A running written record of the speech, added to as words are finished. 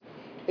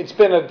It's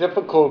been a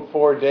difficult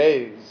 4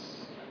 days.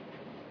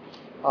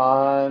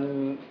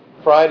 On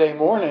Friday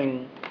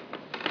morning,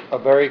 a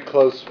very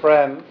close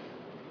friend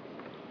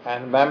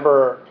and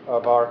member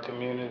of our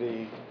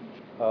community,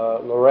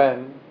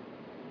 Loren,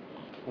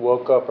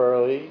 woke up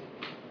early,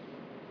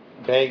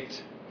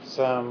 baked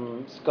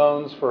some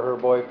scones for her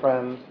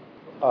boyfriend,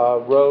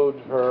 rode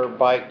her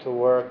bike to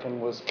work and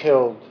was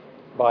killed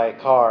by a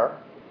car,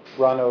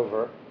 run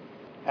over.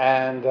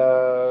 And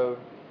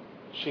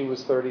she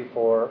was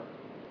 34.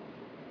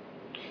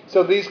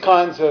 So these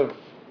kinds of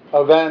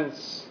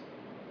events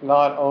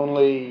not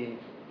only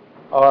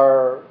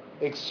are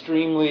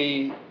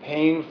extremely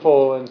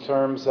painful in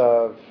terms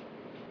of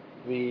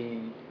the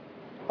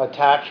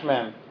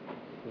attachment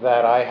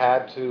that I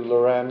had to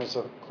Loren as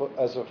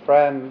a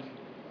friend,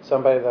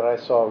 somebody that I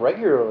saw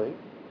regularly,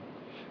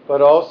 but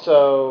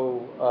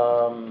also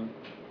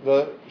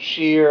the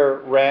sheer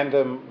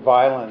random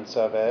violence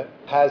of it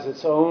has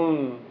its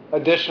own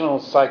additional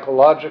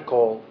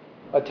psychological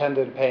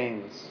attendant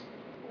pains.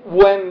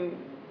 When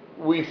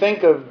we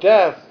think of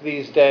death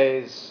these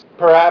days,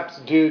 perhaps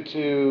due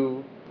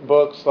to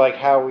books like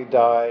How We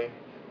Die,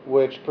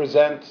 which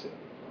present,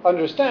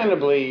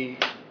 understandably,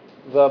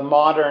 the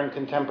modern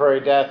contemporary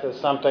death as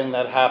something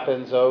that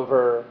happens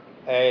over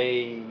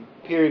a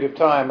period of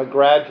time, a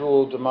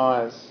gradual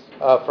demise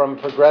from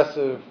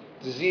progressive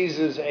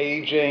diseases,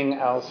 aging,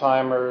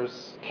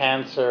 Alzheimer's,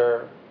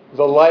 cancer,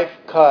 the life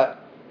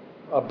cut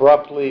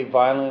abruptly,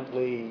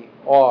 violently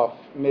off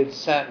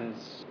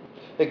mid-sentence.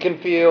 It can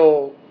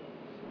feel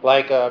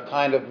like a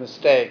kind of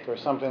mistake or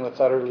something that's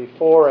utterly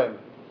foreign.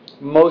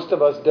 Most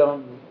of us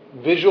don't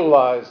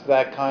visualize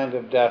that kind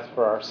of death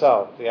for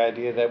ourselves. The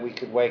idea that we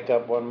could wake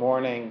up one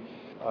morning,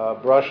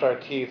 brush our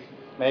teeth,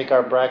 make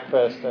our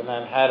breakfast, and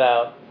then head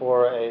out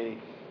for a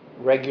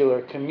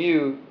regular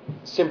commute,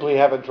 simply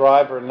have a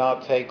driver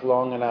not take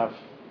long enough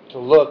to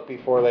look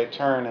before they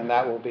turn, and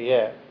that will be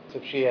it.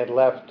 If she had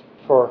left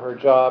for her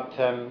job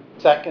 10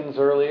 seconds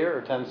earlier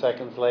or 10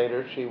 seconds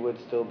later, she would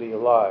still be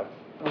alive.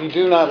 We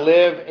do not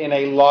live in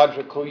a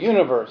logical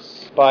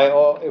universe.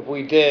 If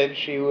we did,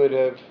 she would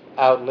have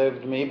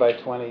outlived me by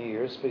 20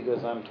 years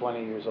because I'm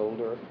 20 years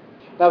older.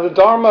 Now, the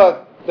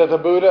Dharma that the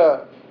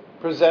Buddha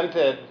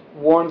presented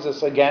warns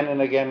us again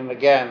and again and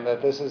again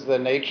that this is the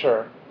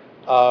nature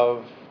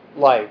of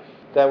life,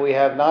 that we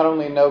have not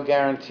only no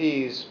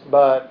guarantees,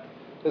 but,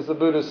 as the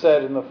Buddha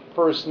said in the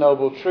First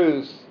Noble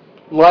Truth,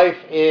 life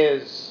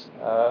is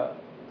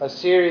a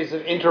series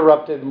of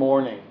interrupted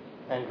mourning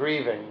and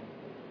grieving,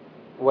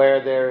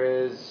 where there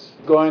is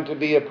going to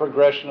be a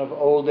progression of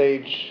old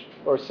age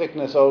or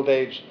sickness, old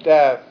age,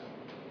 death.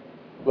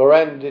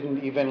 Loren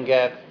didn't even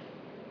get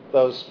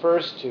those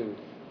first two.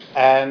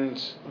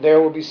 And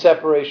there will be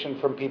separation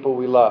from people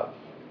we love.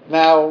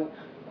 Now,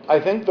 I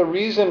think the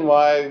reason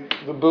why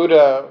the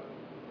Buddha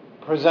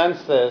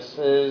presents this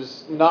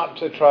is not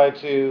to try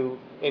to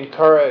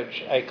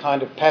encourage a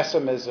kind of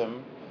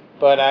pessimism,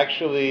 but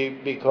actually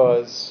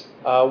because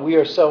we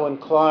are so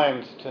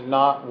inclined to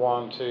not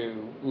want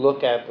to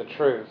look at the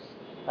truth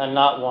and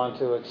not want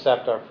to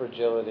accept our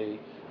fragility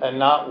and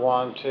not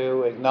want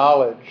to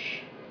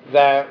acknowledge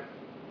that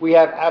we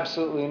have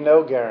absolutely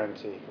no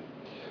guarantee.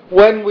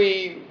 When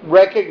we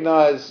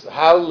recognize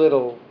how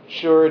little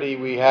surety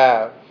we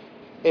have,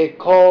 it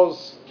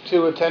calls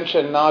to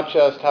attention not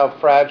just how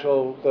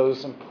fragile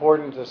those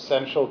important,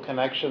 essential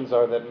connections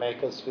are that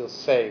make us feel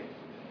safe,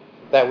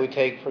 that we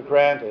take for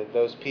granted,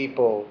 those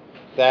people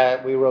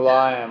that we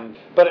rely on.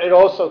 But it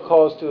also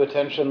calls to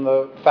attention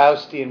the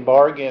Faustian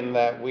bargain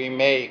that we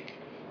make,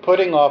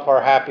 putting off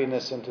our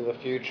happiness into the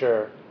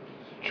future,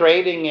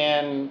 trading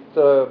in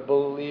the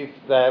belief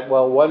that,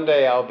 well, one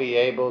day I'll be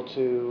able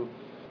to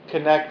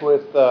connect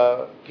with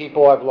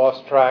people I've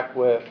lost track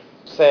with,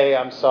 say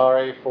I'm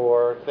sorry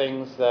for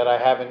things that I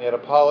haven't yet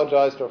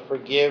apologized, or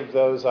forgive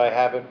those I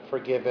haven't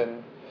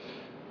forgiven.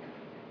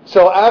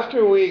 So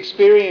after we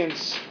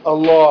experience a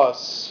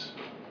loss,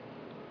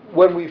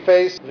 when we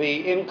face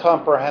the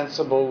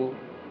incomprehensible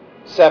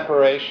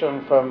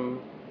separation from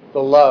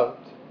the loved,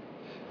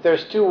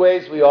 there's two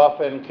ways we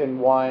often can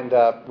wind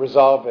up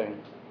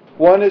resolving.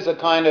 One is a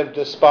kind of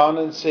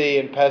despondency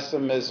and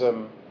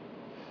pessimism,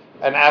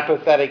 an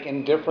apathetic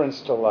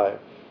indifference to life.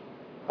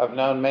 I've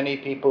known many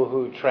people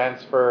who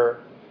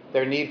transfer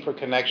their need for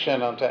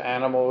connection onto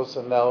animals,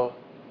 and they'll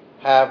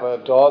have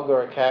a dog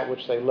or a cat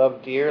which they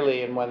love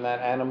dearly, and when that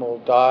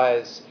animal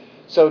dies,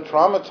 so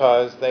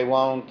traumatized they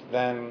won't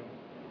then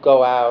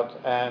go out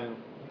and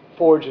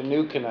forge a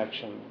new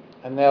connection.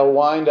 And they'll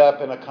wind up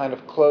in a kind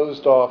of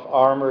closed-off,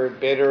 armored,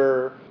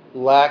 bitter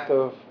lack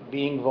of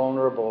being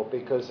vulnerable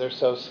because they're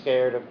so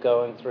scared of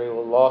going through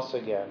a loss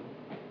again.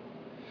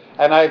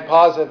 And I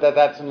posit that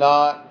that's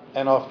not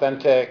an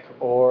authentic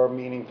or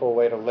meaningful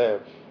way to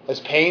live.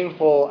 As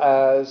painful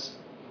as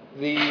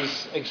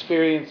these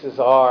experiences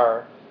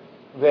are,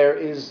 there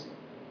is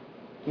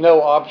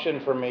no option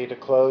for me to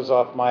close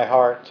off my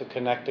heart to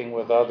connecting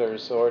with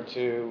others or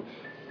to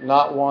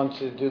not want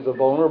to do the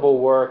vulnerable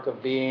work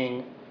of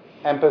being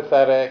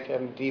empathetic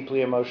and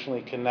deeply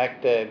emotionally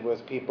connected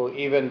with people,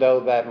 even though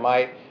that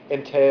might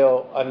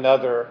entail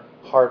another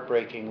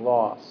heartbreaking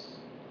loss.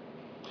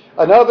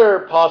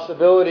 Another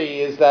possibility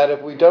is that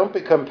if we don't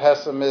become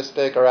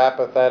pessimistic or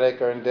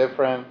apathetic or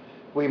indifferent,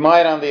 we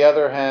might, on the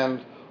other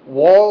hand,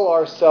 wall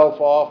ourselves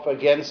off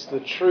against the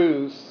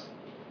truth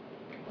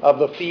of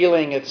the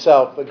feeling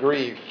itself, the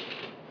grief,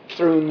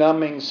 through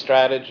numbing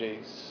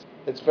strategies.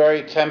 It's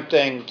very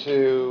tempting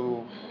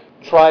to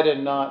try to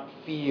not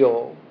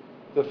feel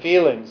the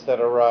feelings that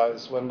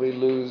arise when we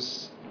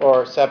lose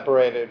or are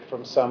separated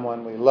from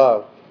someone we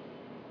love.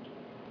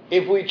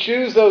 If we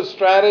choose those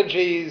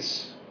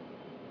strategies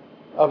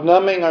of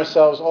numbing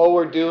ourselves, all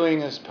we're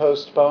doing is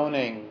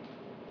postponing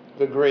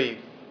the grief.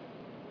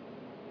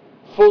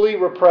 Fully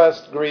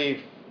repressed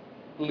grief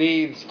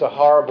leads to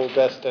horrible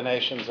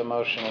destinations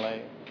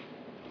emotionally.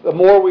 The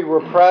more we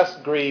repress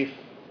grief,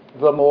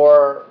 the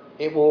more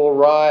it will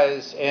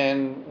arise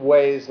in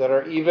ways that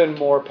are even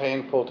more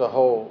painful to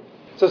hold.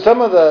 So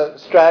some of the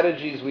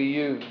strategies we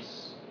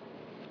use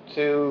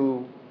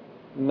to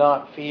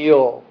not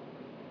feel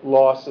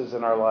losses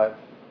in our life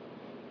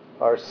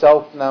are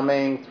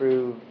self-numbing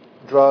through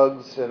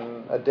drugs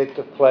and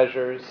addictive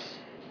pleasures.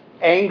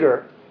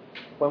 Anger.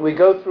 When we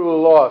go through a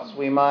loss,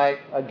 we might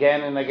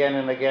again and again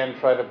and again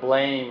try to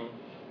blame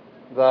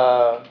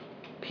the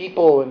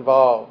people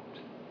involved.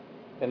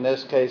 In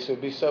this case, it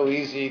would be so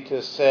easy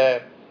to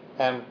sit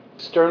and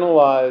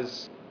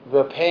externalize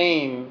the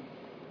pain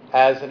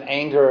as an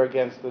anger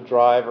against the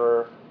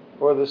driver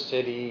or the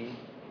city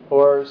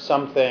or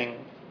something,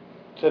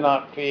 to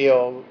not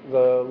feel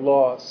the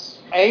loss.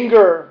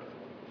 Anger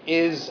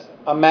is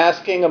a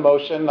masking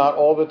emotion, not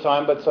all the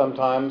time, but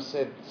sometimes.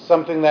 It's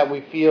something that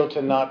we feel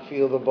to not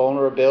feel the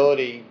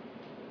vulnerability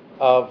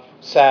of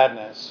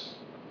sadness.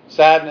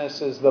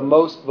 Sadness is the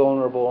most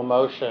vulnerable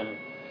emotion.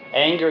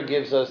 Anger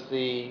gives us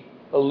the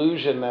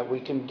illusion that we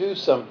can do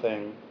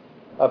something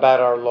about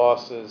our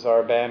losses,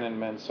 our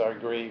abandonments, our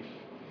grief.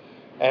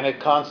 And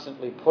it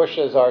constantly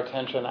pushes our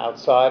attention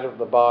outside of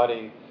the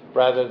body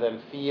rather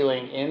than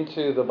feeling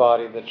into the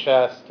body, the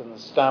chest and the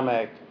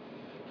stomach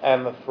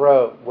and the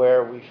throat,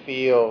 where we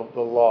feel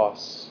the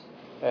loss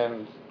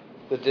and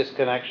the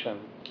disconnection.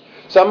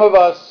 Some of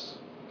us,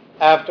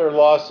 after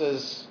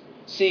losses,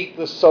 seek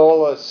the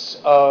solace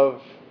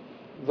of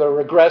the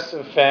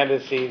regressive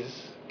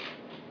fantasies.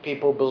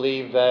 People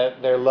believe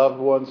that their loved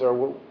ones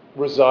are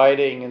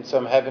residing in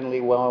some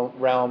heavenly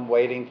realm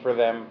waiting for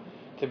them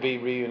to be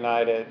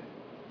reunited.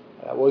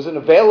 That wasn't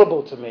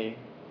available to me.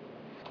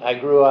 I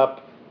grew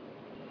up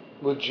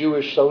with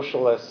Jewish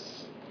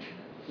socialists.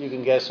 You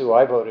can guess who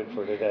I voted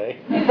for today.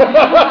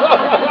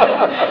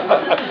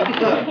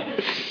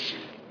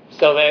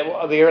 So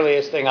the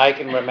earliest thing I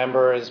can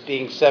remember is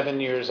being 7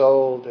 years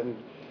old and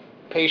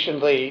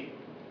patiently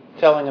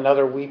telling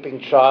another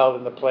weeping child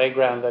in the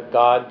playground that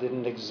God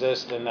didn't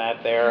exist and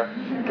that their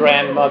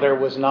grandmother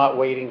was not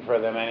waiting for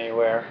them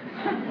anywhere.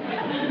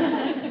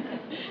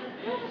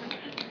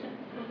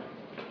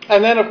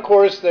 And then, of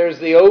course, there's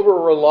the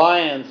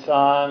over-reliance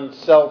on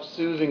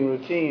self-soothing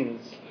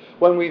routines.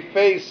 When we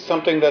face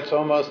something that's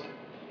almost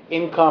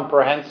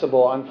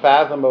incomprehensible,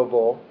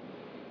 unfathomable,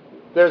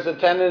 there's a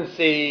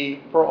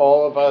tendency for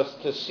all of us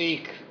to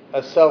seek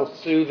a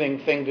self-soothing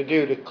thing to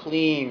do, to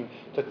clean,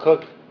 to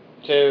cook,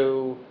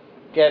 to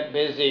get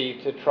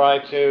busy, to try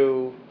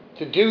to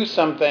do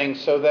something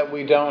so that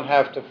we don't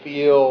have to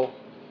feel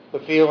the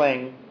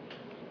feeling.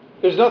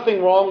 There's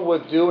nothing wrong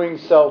with doing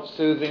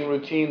self-soothing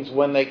routines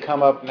when they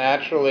come up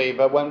naturally,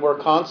 but when we're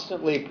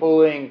constantly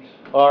pulling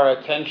our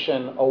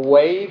attention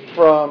away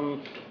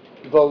from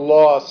the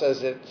loss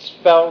as it's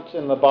felt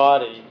in the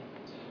body,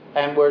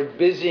 and we're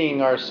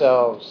busying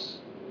ourselves,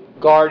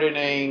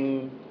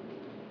 gardening,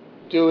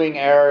 doing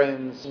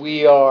errands,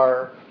 we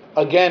are,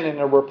 again, in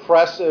a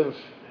repressive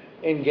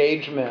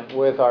engagement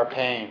with our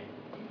pain.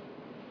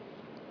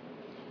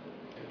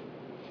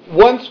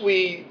 Once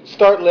we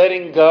start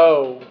letting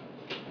go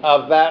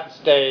of that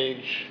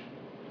stage,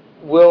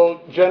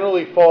 we'll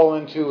generally fall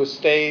into a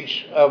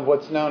stage of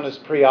what's known as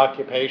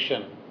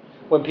preoccupation.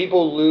 When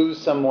people lose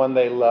someone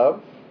they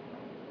love,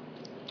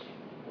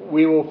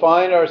 we will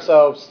find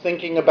ourselves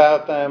thinking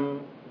about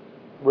them,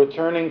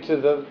 returning to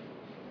the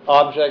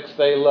objects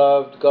they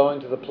loved,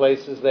 going to the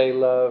places they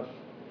loved.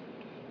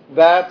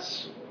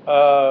 That's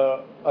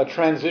a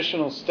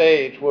transitional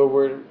stage where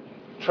we're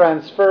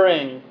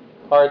transferring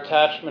our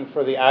attachment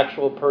for the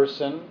actual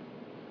person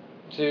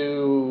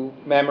to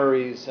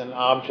memories and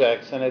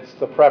objects, and it's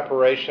the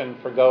preparation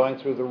for going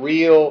through the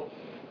real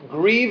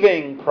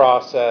grieving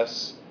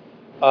process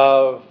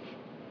of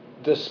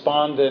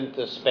despondent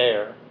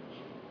despair,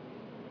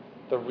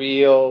 the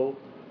real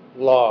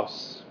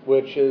loss,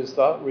 which is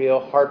the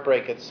real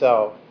heartbreak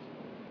itself.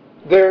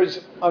 There's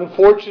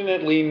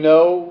unfortunately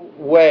no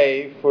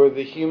way for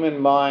the human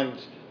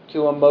mind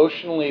to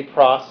emotionally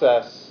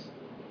process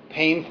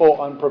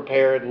painful,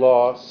 unprepared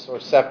loss or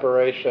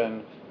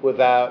separation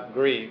without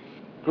grief.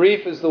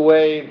 Grief is the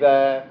way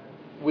that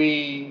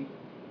we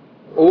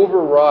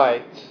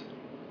overwrite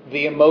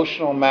the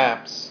emotional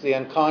maps, the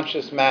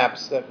unconscious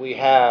maps that we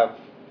have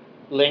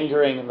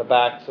lingering in the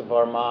backs of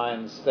our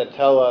minds that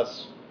tell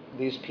us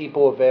these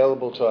people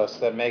available to us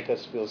that make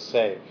us feel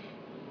safe,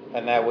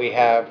 and that we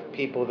have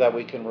people that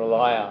we can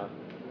rely on.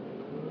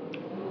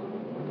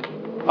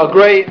 A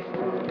great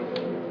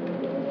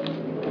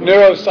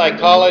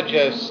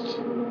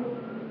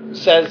neuropsychologist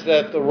says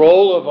that the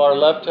role of our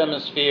left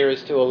hemisphere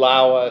is to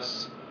allow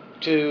us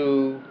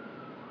to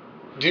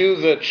do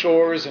the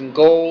chores and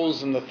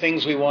goals and the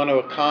things we want to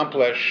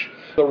accomplish.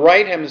 The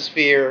right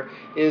hemisphere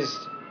is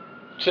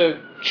to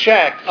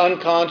check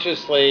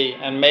unconsciously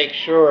and make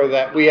sure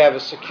that we have a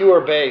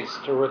secure base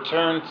to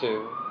return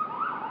to,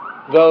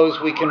 those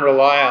we can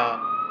rely on.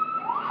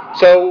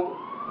 So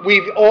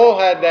we've all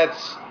had that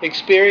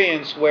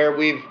experience where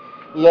we've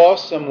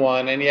lost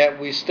someone and yet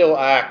we still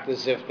act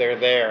as if they're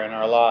there in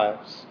our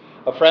lives.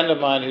 A friend of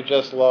mine who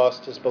just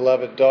lost his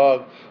beloved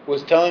dog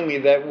was telling me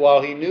that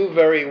while he knew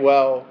very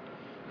well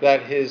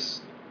that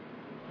his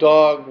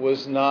dog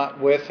was not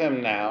with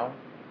him now,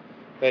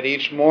 that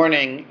each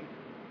morning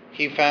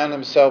he found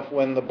himself,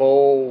 when the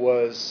bowl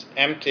was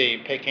empty,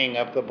 picking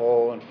up the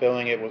bowl and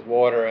filling it with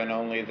water, and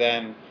only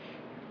then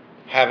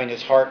having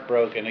his heart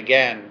broken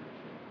again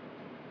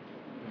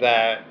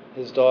that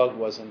his dog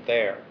wasn't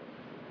there.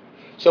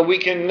 So we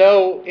can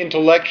know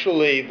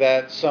intellectually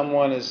that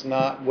someone is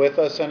not with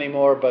us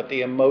anymore, but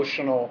the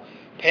emotional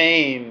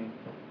pain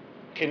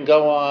can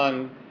go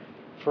on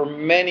for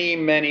many,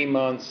 many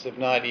months, if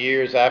not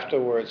years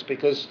afterwards,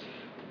 because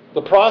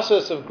the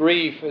process of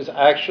grief is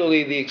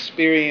actually the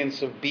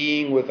experience of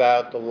being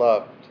without the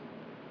loved.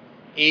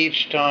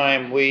 Each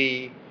time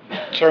we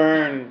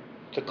turn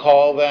to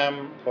call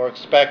them, or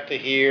expect to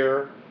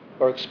hear,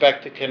 or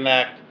expect to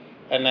connect,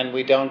 and then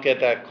we don't get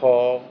that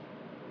call,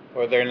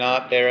 or they're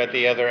not there at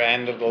the other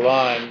end of the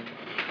line,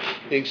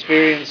 the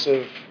experience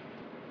of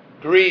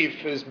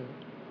grief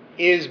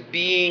is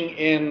being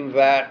in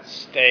that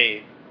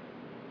state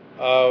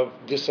of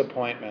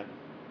disappointment.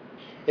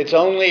 It's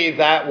only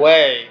that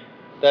way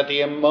that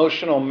the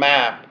emotional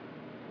map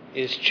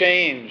is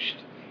changed,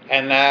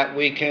 and that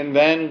we can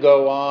then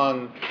go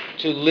on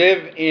to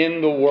live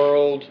in the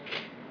world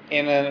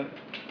in an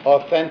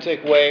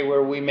authentic way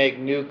where we make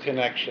new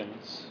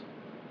connections,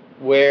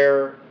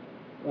 where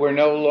we're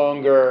no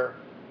longer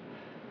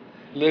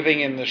living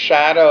in the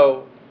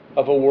shadow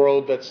of a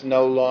world that's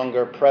no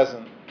longer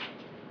present.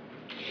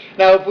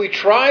 Now, if we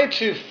try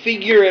to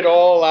figure it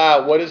all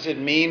out, what does it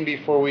mean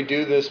before we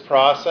do this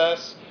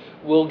process,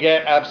 we'll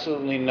get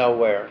absolutely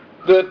nowhere.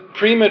 The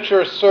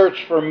premature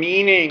search for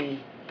meaning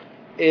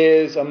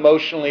is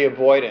emotionally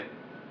avoidant.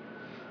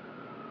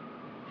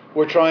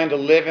 We're trying to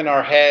live in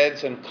our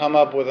heads and come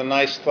up with a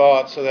nice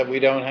thought so that we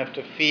don't have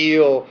to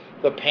feel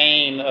the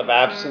pain of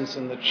absence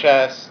in the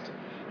chest,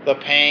 the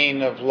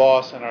pain of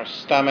loss in our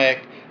stomach,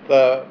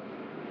 the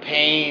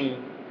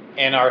pain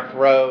in our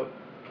throat,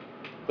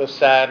 the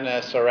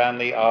sadness around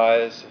the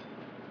eyes.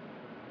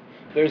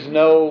 There's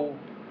no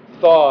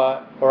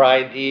thought or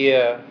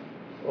idea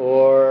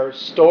or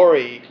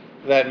story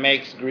that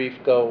makes grief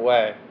go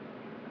away.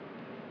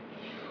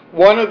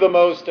 One of the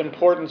most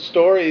important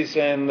stories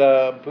in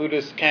the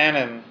Buddhist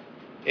canon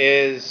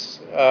is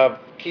of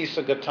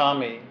Kisa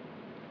Gotami.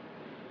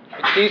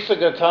 Kisa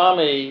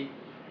Gotami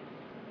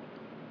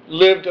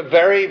lived a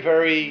very,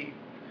 very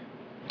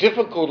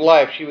difficult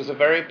life. She was a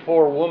very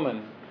poor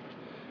woman,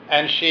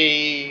 and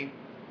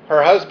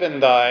her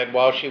husband died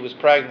while she was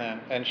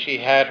pregnant, and she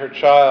had her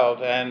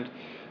child, and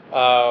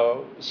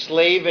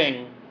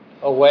slaving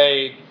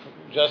away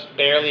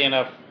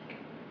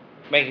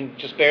making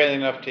just barely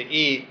enough to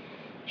eat,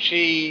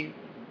 she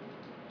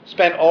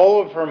spent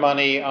all of her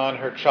money on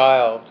her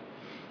child,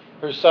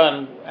 her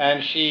son,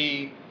 and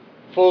she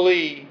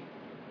fully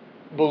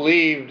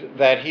believed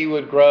that he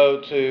would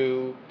grow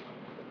to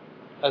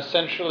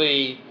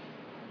essentially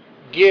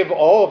give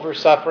all of her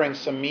suffering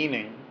some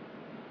meaning,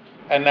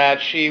 and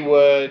that she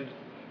would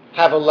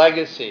have a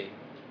legacy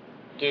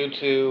due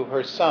to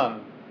her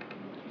son.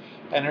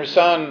 And her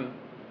son,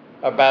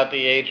 about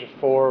the age of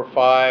 4 or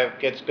 5,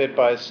 gets bit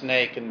by a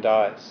snake and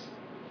dies.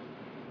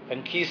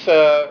 And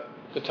Kisa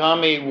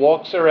Gotami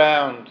walks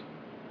around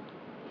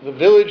the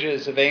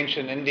villages of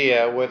ancient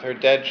India with her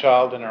dead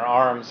child in her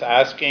arms,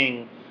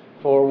 asking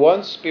for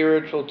one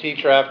spiritual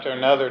teacher after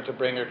another to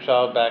bring her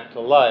child back to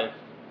life.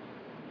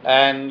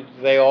 And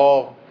they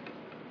all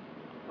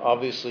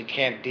obviously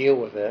can't deal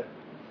with it.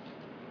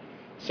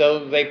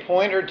 So they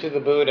point her to the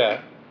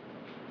Buddha,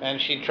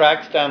 and she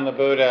tracks down the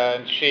Buddha,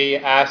 and she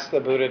asks the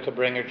Buddha to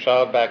bring her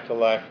child back to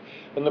life.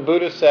 And the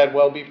Buddha said,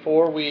 well,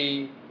 before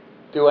we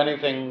do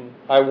anything,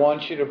 I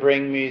want you to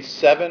bring me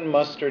 7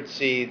 mustard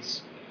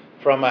seeds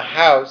from a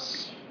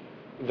house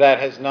that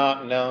has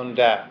not known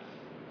death.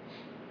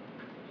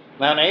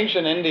 Now, in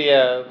ancient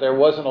India, there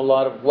wasn't a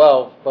lot of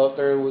wealth, but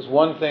there was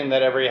one thing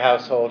that every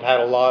household had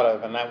a lot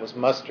of, and that was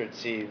mustard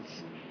seeds.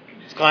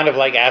 It's kind of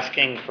like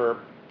asking for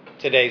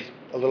today's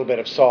a little bit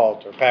of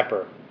salt or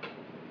pepper.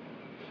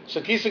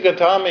 So Kisa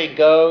Gotami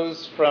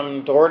goes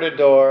from door to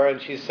door,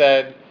 and she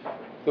said,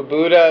 The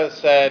Buddha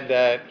said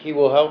that he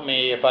will help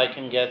me if I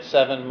can get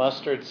 7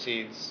 mustard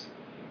seeds.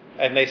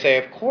 And they say,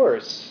 of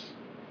course.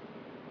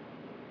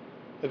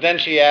 But then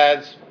she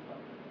adds,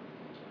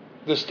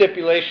 the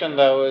stipulation,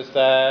 though, is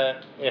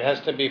that it has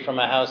to be from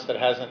a house that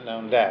hasn't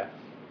known death.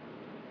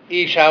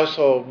 Each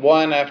household,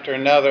 one after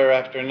another,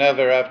 after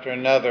another, after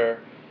another,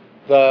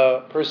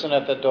 the person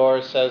at the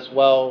door says,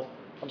 well,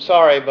 I'm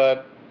sorry,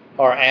 but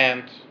our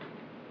aunt,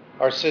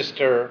 our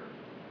sister,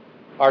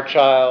 our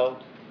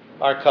child,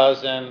 our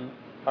cousin,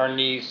 our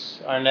niece,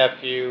 our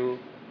nephew,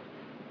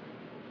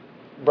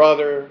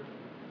 brother,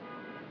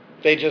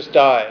 they just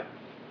died.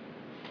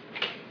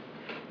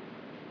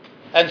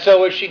 And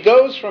so as she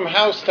goes from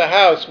house to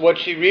house, what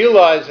she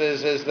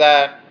realizes is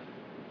that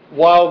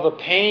while the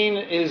pain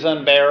is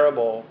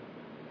unbearable,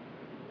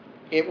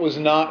 it was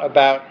not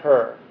about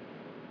her.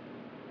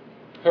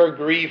 Her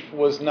grief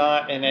was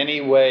not in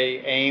any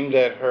way aimed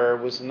at her,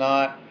 was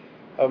not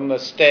a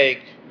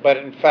mistake, but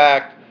in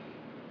fact,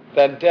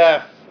 that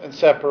death and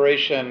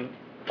separation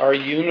are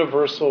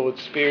universal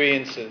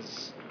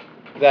experiences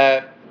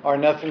that are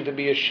nothing to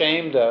be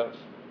ashamed of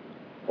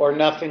or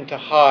nothing to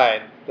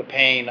hide the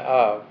pain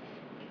of.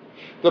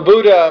 The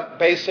Buddha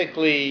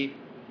basically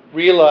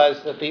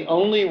realized that the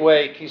only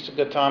way Kisa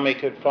Gotami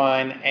could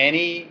find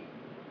any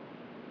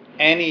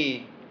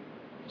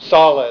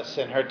solace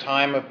in her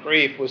time of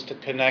grief was to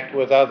connect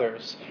with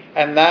others.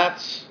 And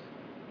that's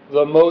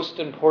the most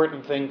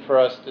important thing for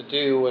us to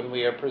do when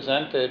we are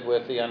presented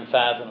with the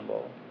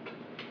unfathomable.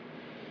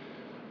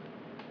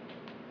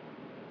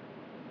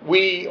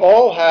 We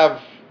all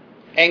have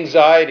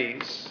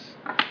anxieties.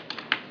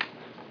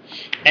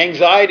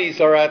 Anxieties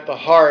are at the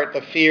heart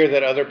the fear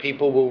that other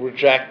people will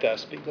reject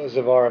us because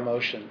of our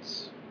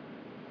emotions.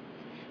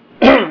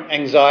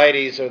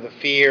 Anxieties are the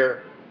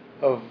fear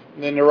of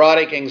the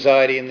neurotic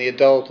anxiety in the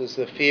adult is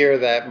the fear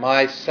that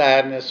my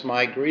sadness,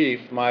 my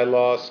grief, my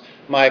loss,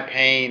 my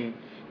pain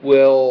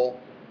will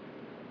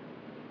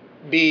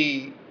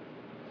be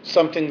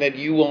something that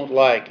you won't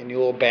like and you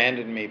will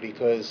abandon me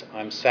because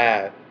I'm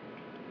sad.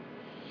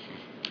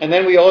 And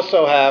then we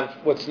also have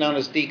what's known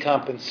as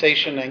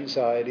decompensation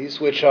anxieties,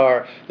 which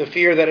are the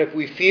fear that if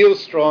we feel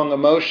strong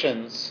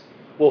emotions,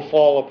 we'll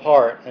fall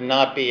apart and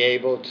not be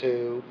able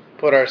to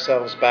put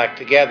ourselves back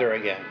together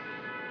again.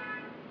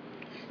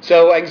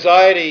 So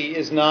anxiety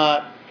is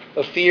not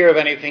a fear of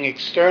anything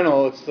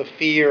external, it's the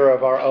fear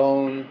of our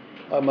own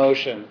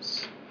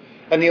emotions.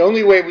 And the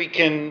only way we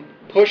can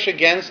push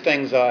against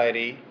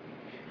anxiety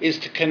is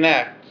to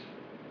connect.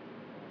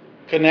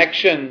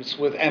 Connections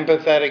with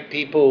empathetic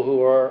people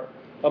who are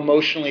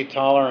emotionally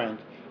tolerant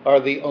are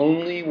the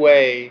only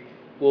way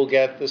we'll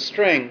get the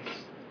strength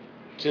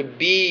to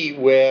be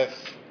with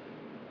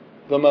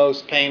the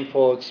most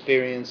painful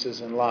experiences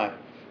in life.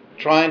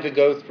 Trying to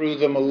go through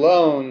them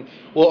alone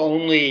will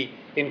only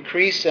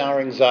increase our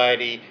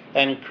anxiety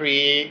and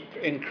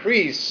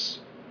increase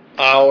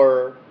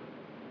our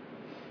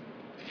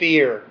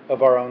fear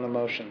of our own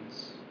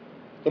emotions.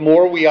 The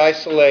more we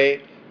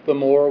isolate, the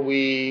more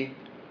we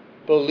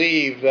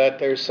believe that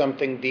there's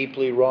something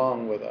deeply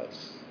wrong with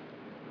us,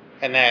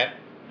 and that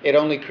it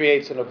only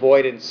creates an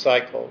avoidance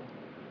cycle.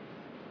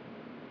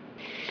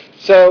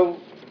 So,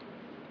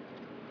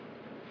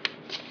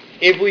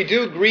 if we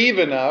do grieve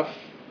enough,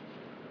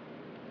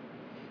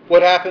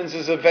 what happens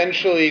is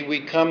eventually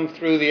we come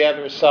through the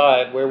other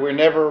side where we're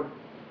never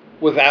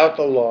without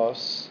the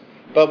loss,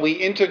 but we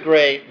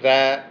integrate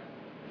that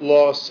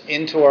loss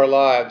into our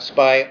lives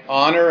by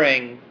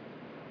honoring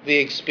the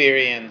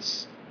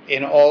experience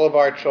in all of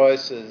our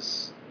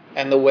choices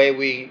and the way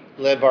we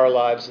live our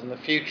lives in the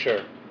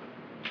future.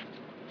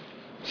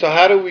 So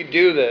how do we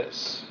do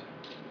this?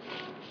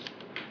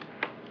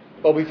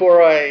 Well,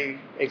 before I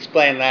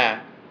explain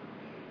that,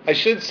 I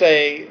should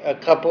say a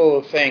couple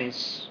of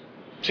things,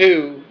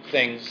 2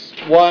 things.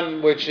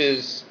 One, which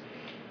is,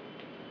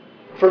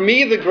 for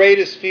me, the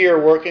greatest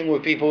fear working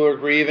with people who are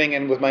grieving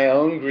and with my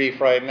own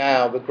grief right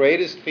now, the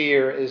greatest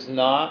fear is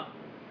not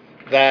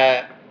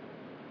that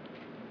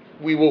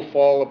we will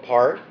fall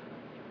apart.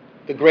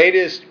 The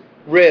greatest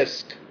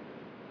risk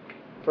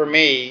for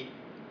me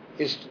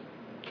is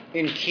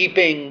in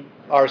keeping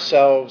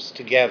ourselves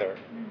together.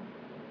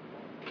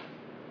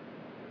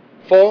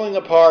 Falling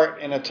apart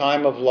in a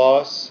time of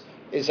loss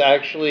is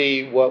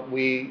actually what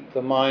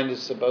the mind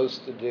is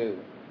supposed to do.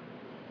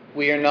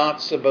 We are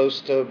not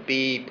supposed to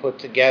be put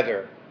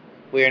together.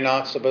 We are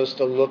not supposed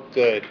to look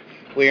good.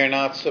 We are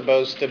not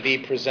supposed to be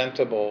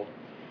presentable.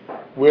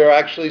 We're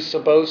actually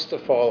supposed to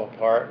fall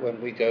apart when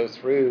we go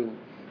through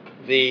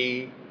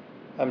the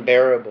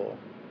unbearable.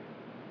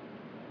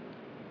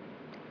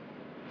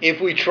 If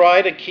we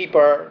try to keep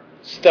our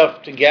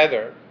stuff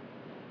together,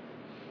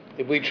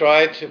 if we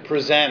try to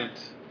present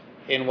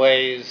in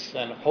ways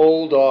and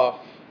hold off,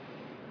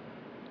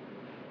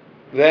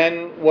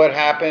 then what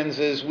happens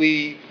is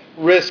we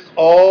risk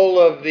all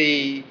of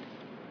the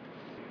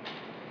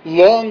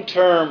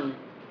long-term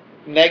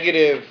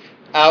negative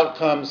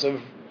outcomes of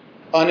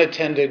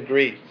unattended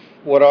grief.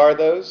 What are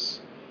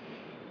those?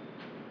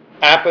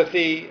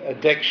 Apathy,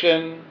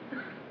 addiction,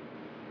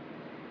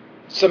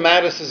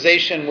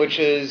 somaticization, which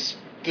is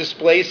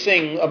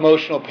displacing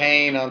emotional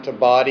pain onto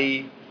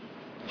body.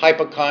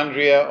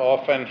 Hypochondria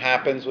often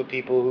happens with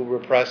people who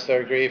repress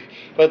their grief.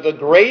 But the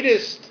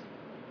greatest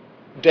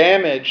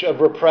damage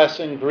of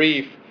repressing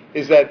grief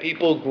is that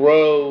people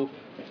grow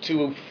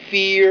to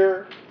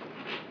fear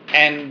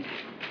and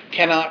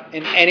cannot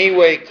in any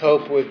way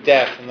cope with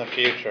death in the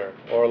future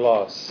or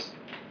loss.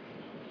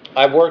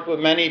 I've worked with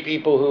many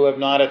people who have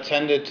not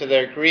attended to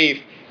their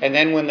grief, and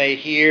then when they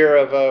hear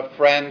of a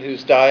friend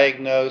who's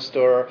diagnosed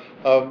or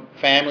a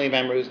family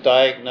member who's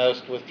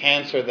diagnosed with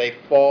cancer, they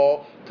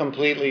fall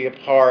completely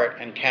apart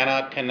and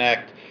cannot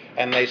connect,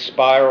 and they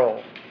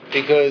spiral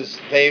because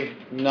they've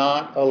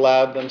not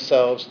allowed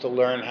themselves to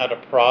learn how to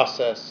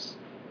process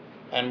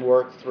and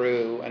work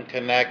through and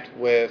connect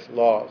with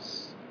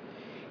loss.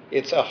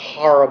 It's a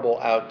horrible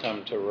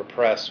outcome to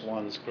repress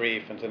one's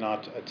grief and to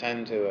not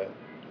attend to it.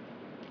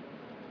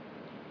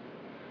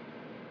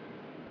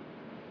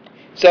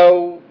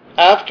 So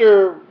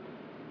after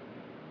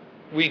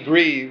we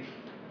grieve,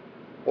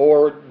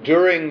 or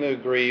during the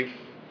grief,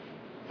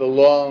 the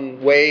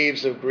long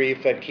waves of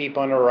grief that keep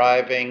on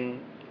arising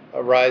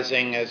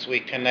as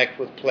we connect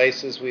with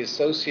places we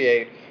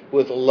associate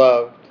with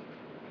love,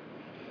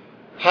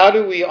 how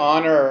do we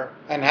honor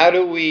and how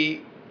do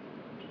we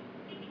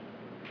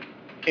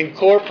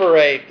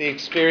incorporate the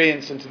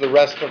experience into the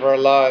rest of our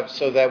lives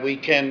so that we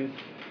can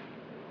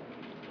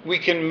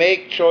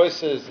make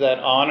choices that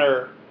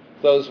honor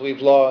those we've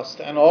lost,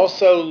 and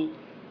also,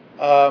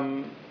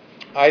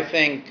 I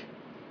think,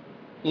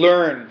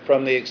 learn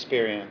from the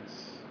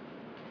experience.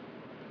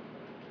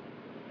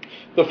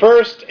 The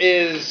first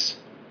is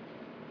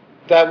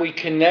that we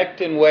connect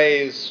in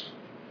ways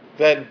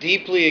that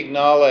deeply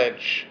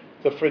acknowledge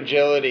the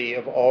fragility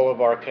of all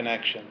of our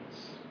connections.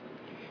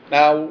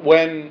 Now,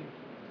 when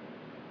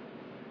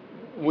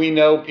we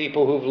know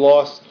people who've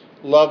lost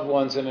loved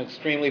ones in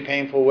extremely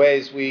painful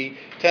ways, we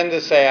tend to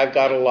say, I've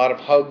got a lot of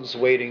hugs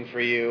waiting for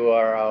you,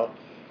 or I'll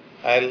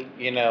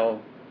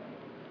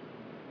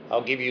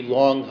give you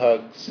long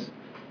hugs.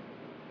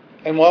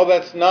 And while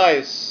that's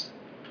nice,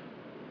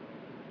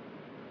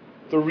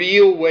 the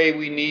real way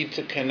we need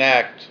to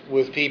connect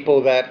with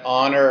people that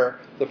honor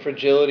the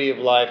fragility of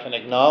life and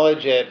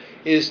acknowledge it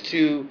is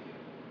to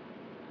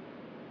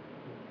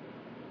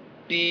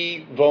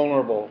be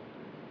vulnerable,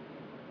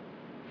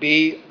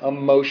 be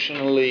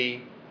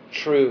emotionally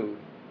true,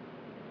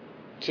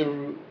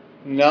 to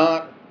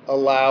not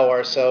allow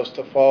ourselves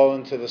to fall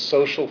into the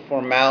social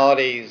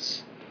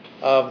formalities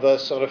of the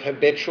sort of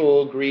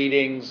habitual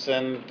greetings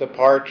and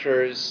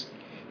departures,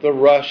 the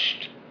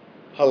rushed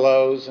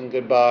hellos and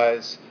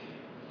goodbyes,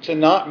 to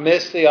not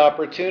miss the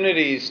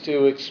opportunities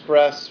to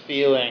express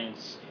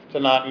feelings, to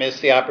not miss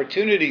the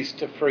opportunities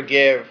to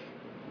forgive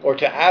or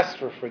to ask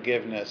for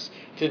forgiveness,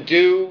 to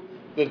do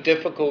the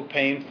difficult,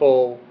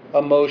 painful,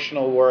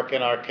 emotional work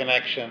in our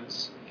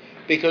connections.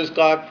 Because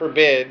God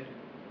forbid,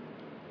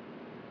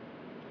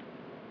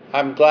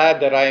 I'm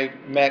glad that I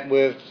met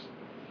with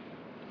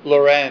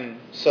Loren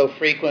so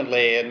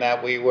frequently and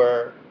that we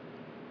were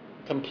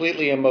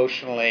completely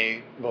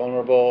emotionally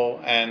vulnerable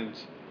and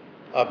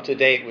up to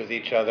date with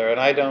each other. And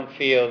I don't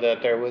feel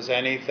that there was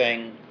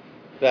anything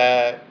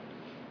that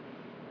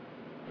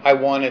I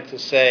wanted to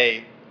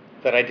say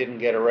that I didn't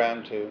get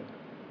around to.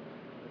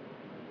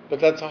 But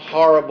that's a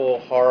horrible,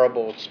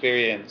 horrible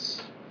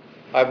experience.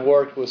 I've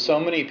worked with so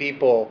many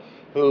people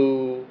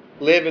who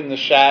live in the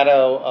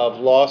shadow of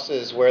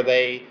losses where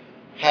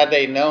had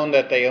they known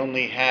that they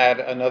only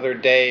had another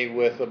day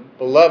with a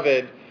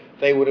beloved,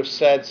 they would have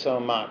said so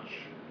much.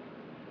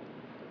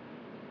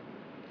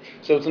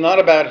 So it's not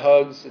about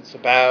hugs, it's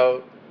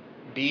about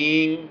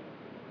being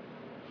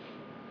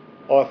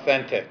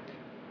authentic,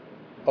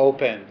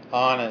 open,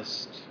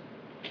 honest,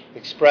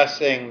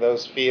 expressing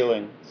those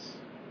feelings.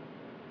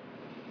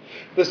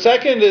 The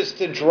second is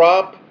to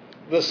drop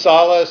the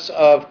solace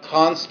of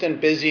constant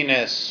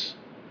busyness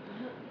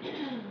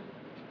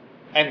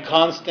and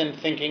constant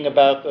thinking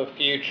about the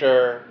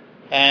future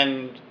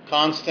and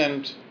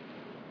constant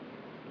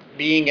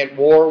being at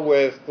war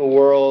with the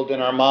world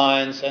in our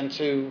minds, and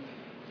to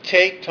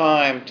take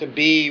time to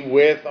be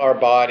with our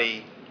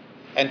body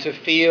and to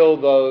feel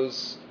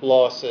those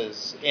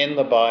losses in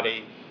the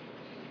body.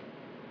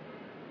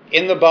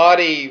 In the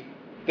body,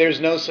 there's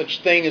no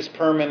such thing as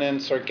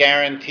permanence or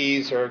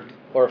guarantees or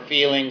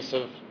feelings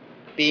of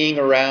being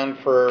around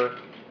for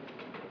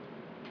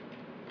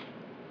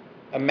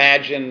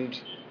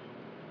imagined,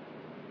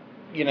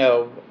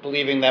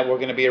 believing that we're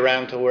going to be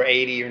around till we're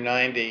 80 or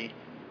 90.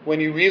 When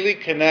you really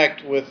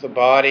connect with the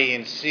body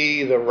and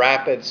see the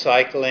rapid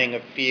cycling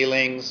of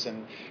feelings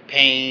and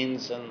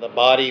pains and the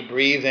body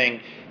breathing,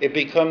 it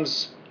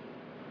becomes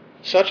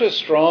such a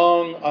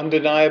strong,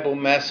 undeniable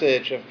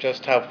message of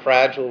just how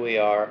fragile we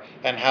are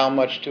and how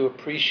much to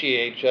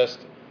appreciate just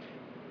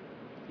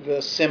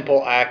the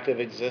simple act of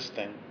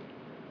existing.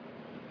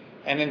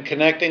 And in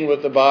connecting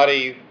with the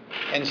body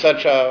in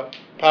such a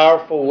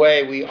powerful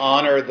way, we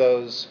honor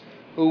those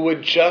who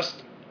would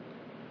just,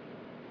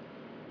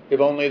 if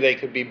only they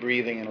could be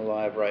breathing and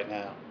alive right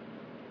now.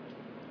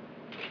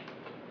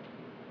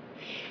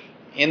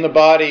 in the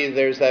body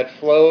there's that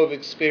flow of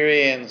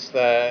experience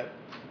that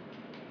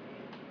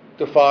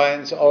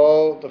defies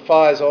all the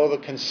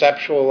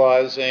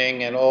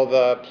conceptualizing and all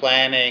the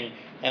planning,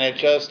 and it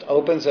just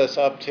opens us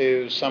up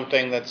to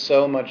something that's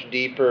so much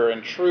deeper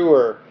and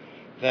truer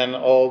than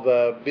all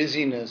the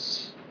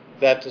busyness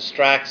that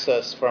distracts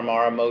us from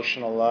our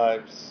emotional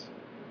lives.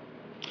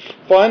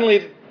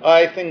 Finally,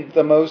 I think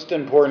the most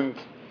important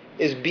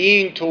is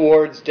being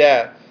towards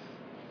death.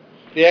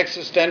 The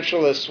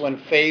existentialists, when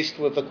faced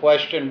with the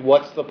question,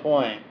 what's the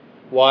point?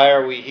 Why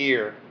are we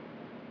here?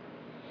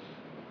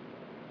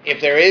 If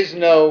there is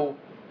no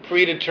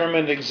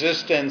predetermined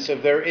existence,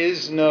 if we're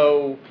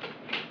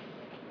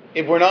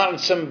not in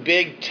some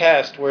big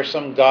test where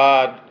some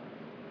God,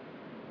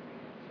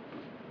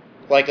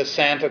 like a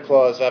Santa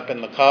Claus up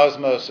in the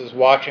cosmos, is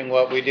watching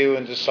what we do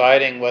and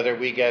deciding whether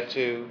we get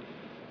to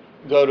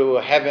go to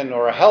a heaven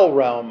or a hell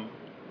realm,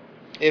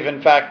 if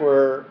in fact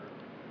we're,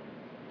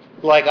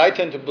 like I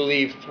tend to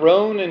believe,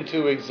 thrown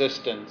into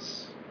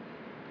existence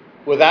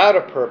without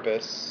a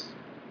purpose,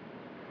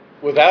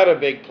 without a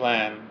big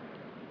plan,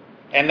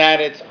 and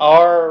that it's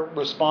our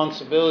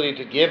responsibility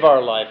to give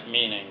our life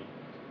meaning,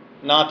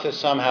 not to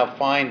somehow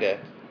find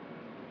it.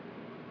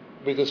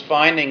 Because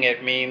finding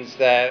it means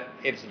that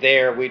it's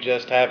there, we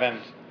just haven't,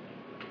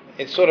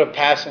 it's sort of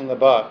passing the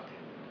buck.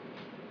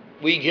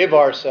 We give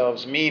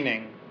ourselves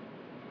meaning.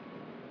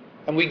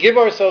 And we give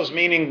ourselves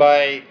meaning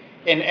by,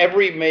 in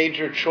every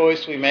major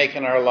choice we make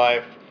in our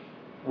life,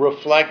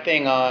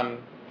 reflecting on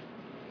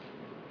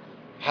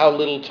how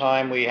little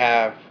time we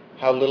have,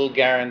 how little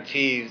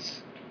guarantees,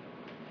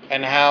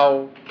 and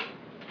how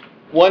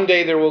one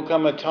day there will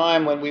come a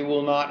time when we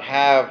will not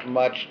have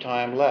much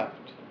time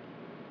left.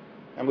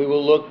 And we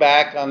will look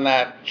back on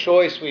that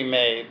choice we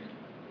made,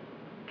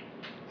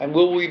 and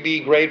will we be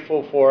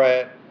grateful for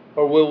it,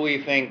 or will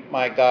we think,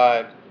 my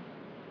God,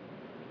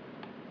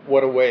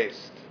 what a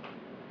waste.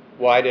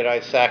 Why did I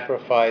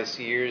sacrifice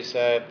years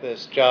at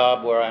this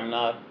job where I'm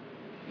not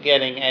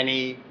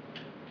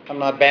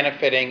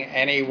benefiting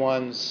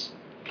anyone's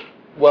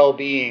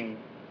well-being?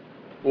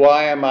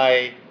 Why am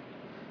I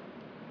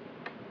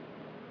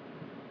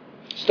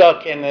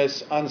stuck in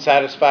this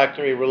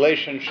unsatisfactory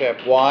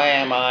relationship? Why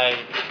am I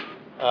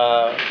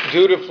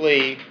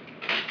dutifully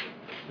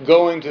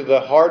going to the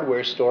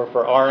hardware store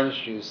for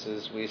orange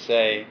juices, we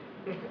say?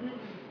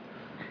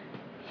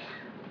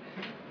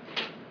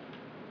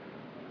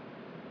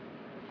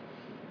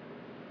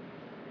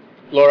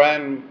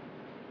 Lorraine,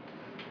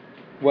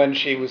 when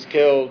she was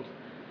killed,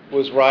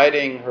 was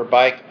riding her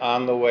bike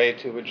on the way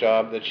to a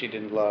job that she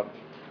didn't love.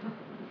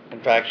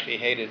 In fact, she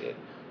hated it.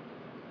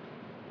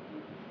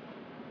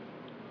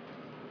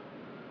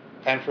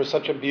 And for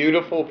such a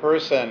beautiful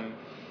person,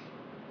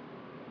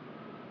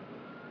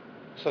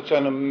 such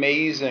an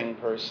amazing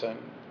person,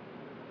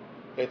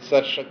 it's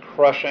such a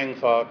crushing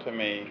thought to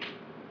me.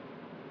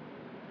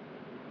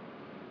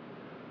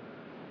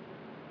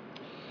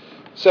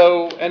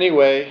 So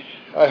anyway,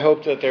 I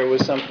hope that there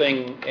was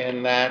something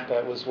in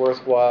that was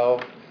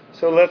worthwhile.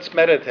 So let's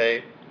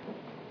meditate.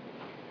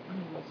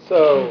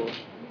 So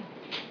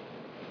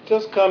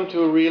just come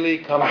to a really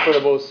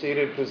comfortable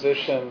seated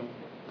position.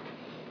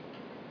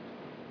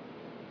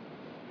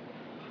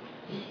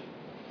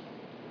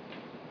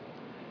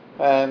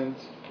 And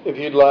if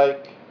you'd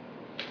like,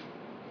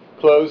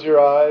 close your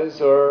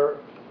eyes, or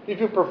if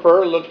you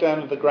prefer, look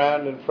down at the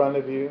ground in front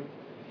of you.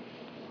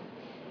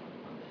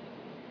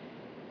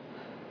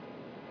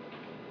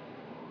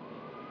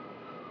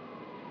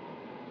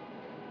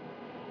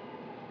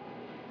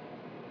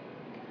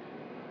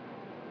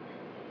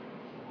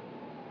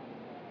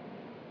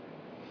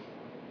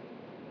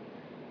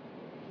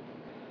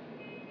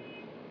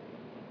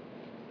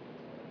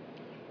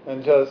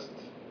 And just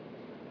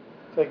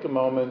take a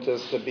moment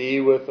just to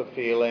be with the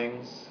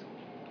feelings.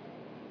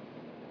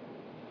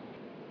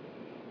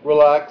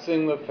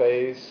 Relaxing the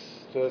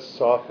face, just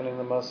softening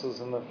the muscles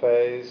in the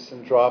face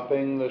and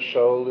dropping the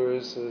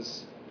shoulders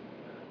as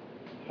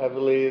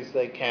heavily as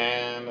they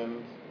can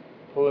and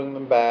pulling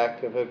them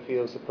back if it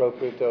feels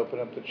appropriate to open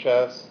up the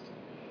chest.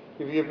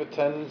 If you have a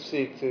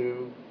tendency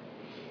to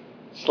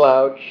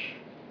slouch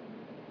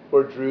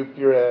or droop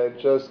your head,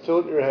 just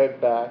tilt your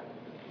head back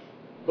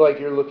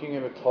like you're looking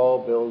at a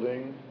tall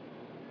building,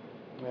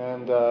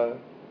 and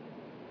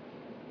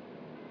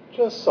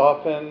just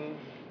soften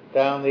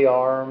down the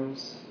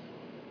arms.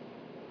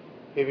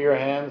 If your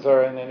hands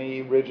are in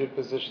any rigid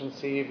position,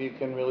 see if you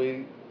can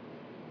really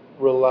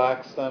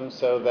relax them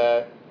so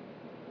that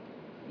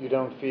you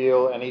don't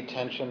feel any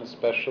tension,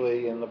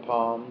 especially in the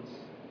palms.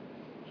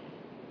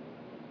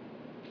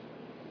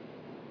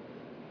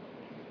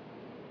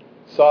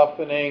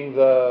 Softening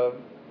the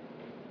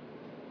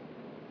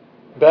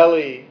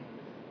belly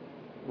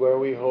where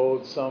we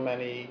hold so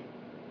many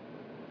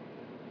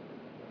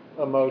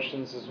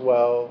emotions as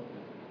well.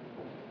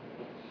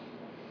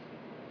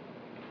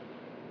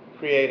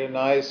 Create a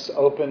nice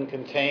open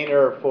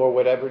container for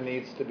whatever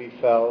needs to be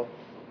felt.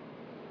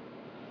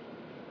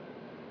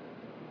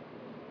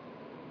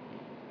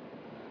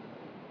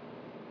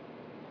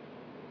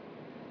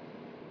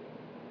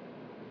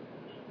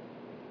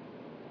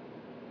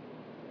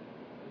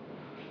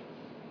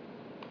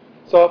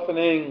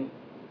 Softening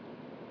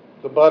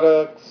the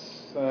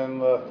buttocks and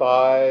the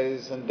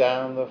thighs and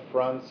down the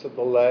fronts of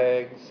the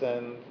legs,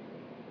 and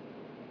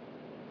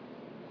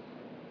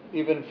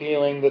even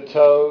feeling the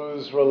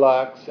toes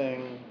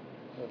relaxing,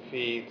 the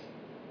feet,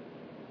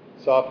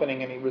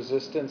 softening any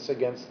resistance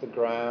against the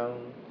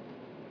ground.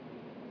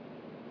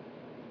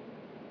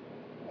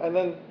 And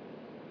then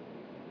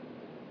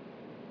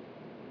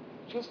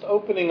just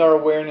opening our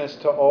awareness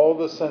to all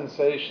the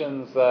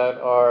sensations that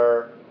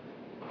are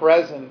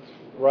present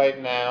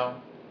right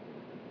now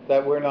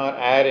that we're not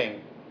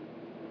adding.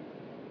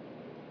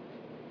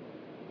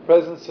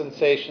 Present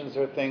sensations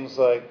are things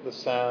like the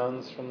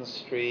sounds from the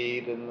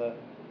street and the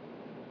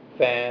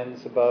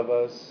fans above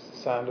us, the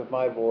sound of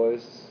my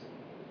voice.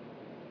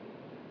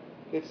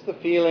 It's the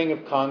feeling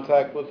of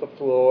contact with the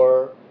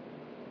floor,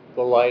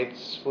 the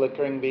lights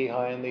flickering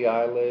behind the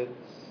eyelids.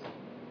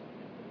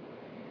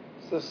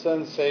 It's the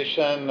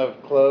sensation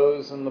of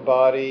clothes in the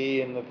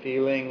body and the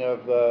feeling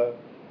of the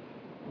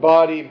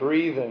body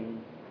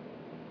breathing,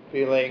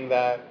 feeling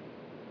that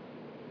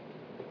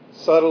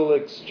subtle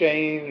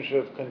exchange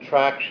of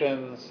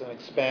contractions and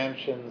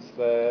expansions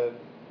that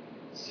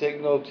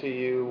signal to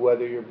you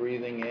whether you're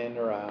breathing in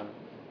or out,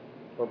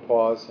 or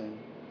pausing.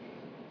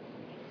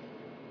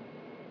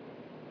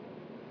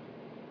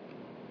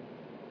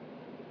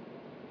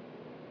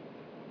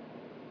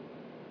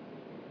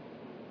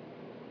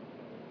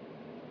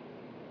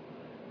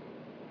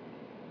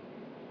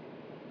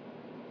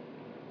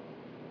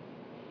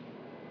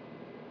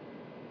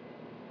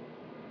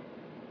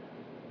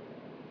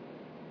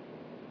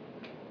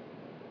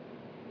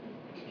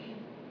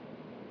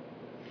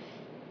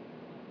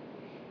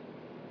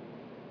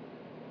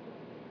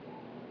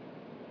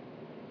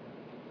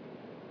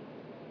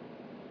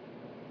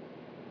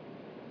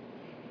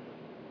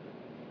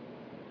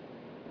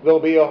 There'll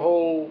be a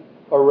whole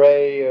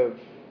array of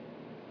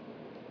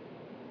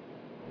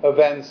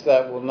events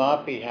that will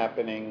not be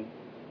happening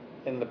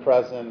in the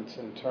present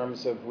in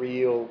terms of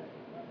real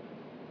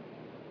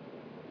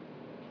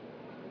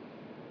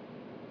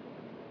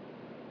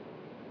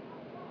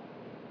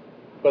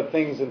but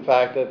things in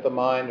fact that the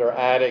mind are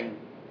adding,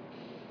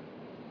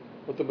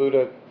 what the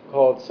Buddha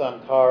called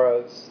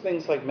sankharas,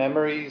 things like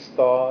memories,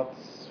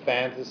 thoughts,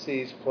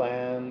 fantasies,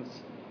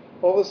 plans,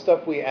 all the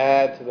stuff we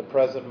add to the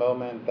present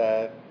moment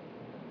that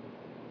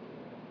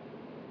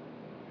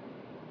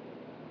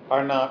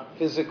are not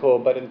physical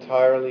but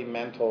entirely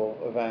mental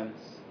events.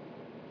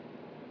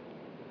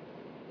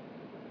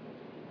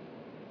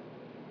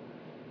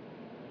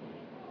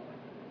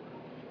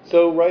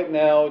 So right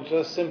now,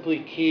 just simply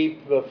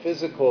keep the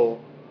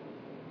physical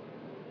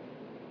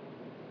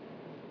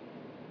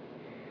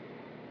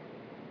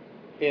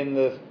in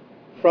the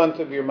front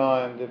of your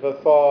mind. If a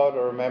thought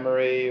or a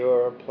memory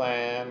or a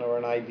plan or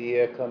an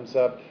idea comes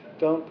up,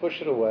 don't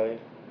push it away.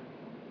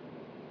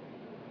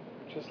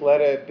 Just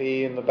let it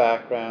be in the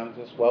background,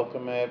 just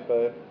welcome it,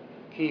 but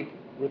keep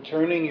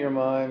returning your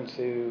mind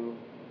to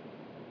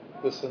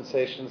the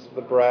sensations of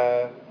the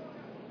breath,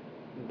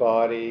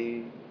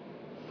 body,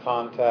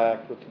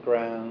 contact with the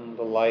ground,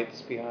 the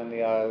lights behind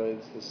the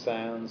eyelids, the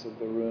sounds of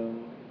the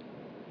room.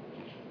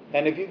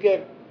 And if you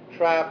get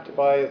trapped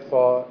by a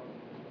thought,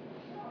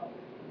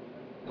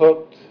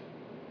 hooked,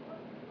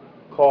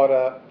 caught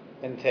up,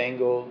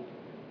 entangled,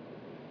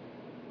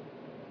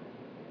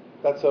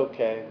 that's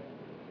okay.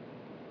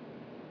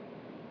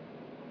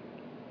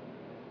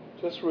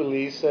 Just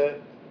release it.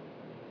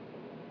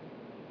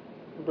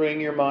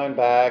 Bring your mind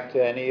back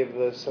to any of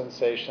the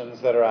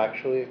sensations that are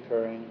actually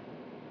occurring.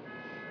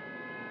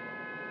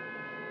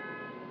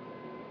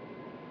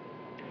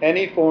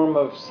 Any form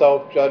of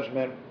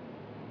self-judgment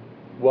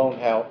won't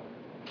help.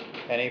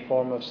 Any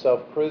form of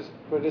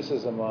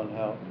self-criticism won't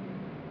help.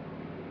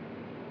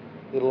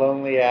 It'll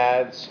only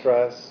add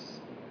stress.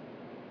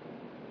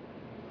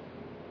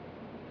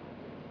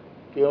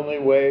 The only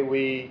way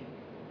we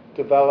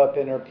develop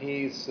inner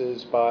peace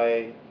is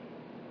by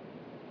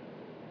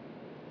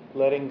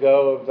letting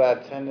go of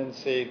that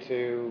tendency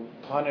to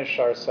punish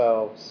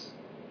ourselves,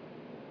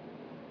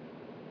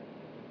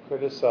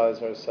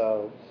 criticize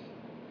ourselves.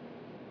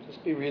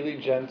 Just be really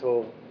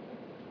gentle,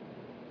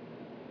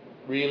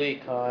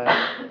 really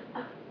kind.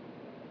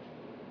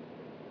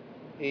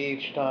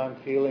 Each time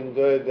feeling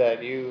good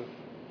that you've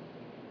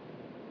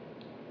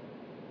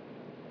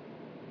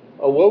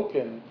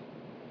awoken.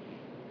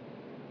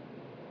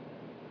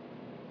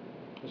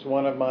 As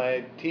one of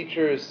my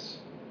teachers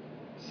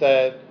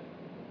said,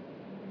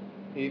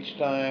 each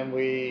time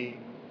we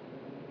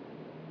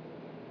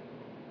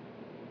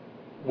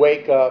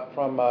wake up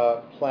from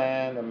a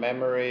plan, a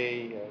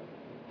memory,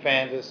 a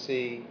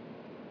fantasy,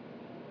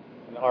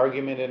 an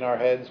argument in our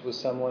heads with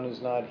someone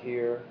who's not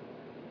here,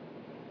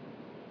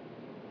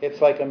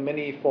 it's like a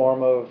mini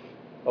form of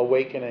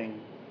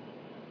awakening.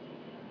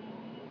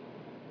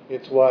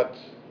 It's what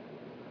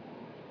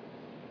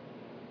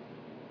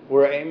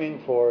we're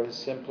aiming for, is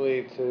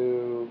simply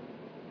to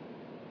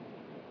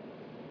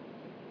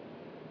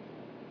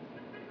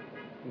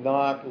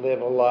not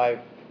live a life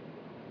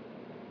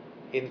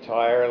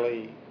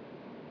entirely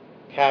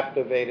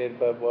captivated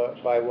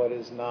by what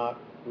is not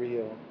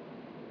real.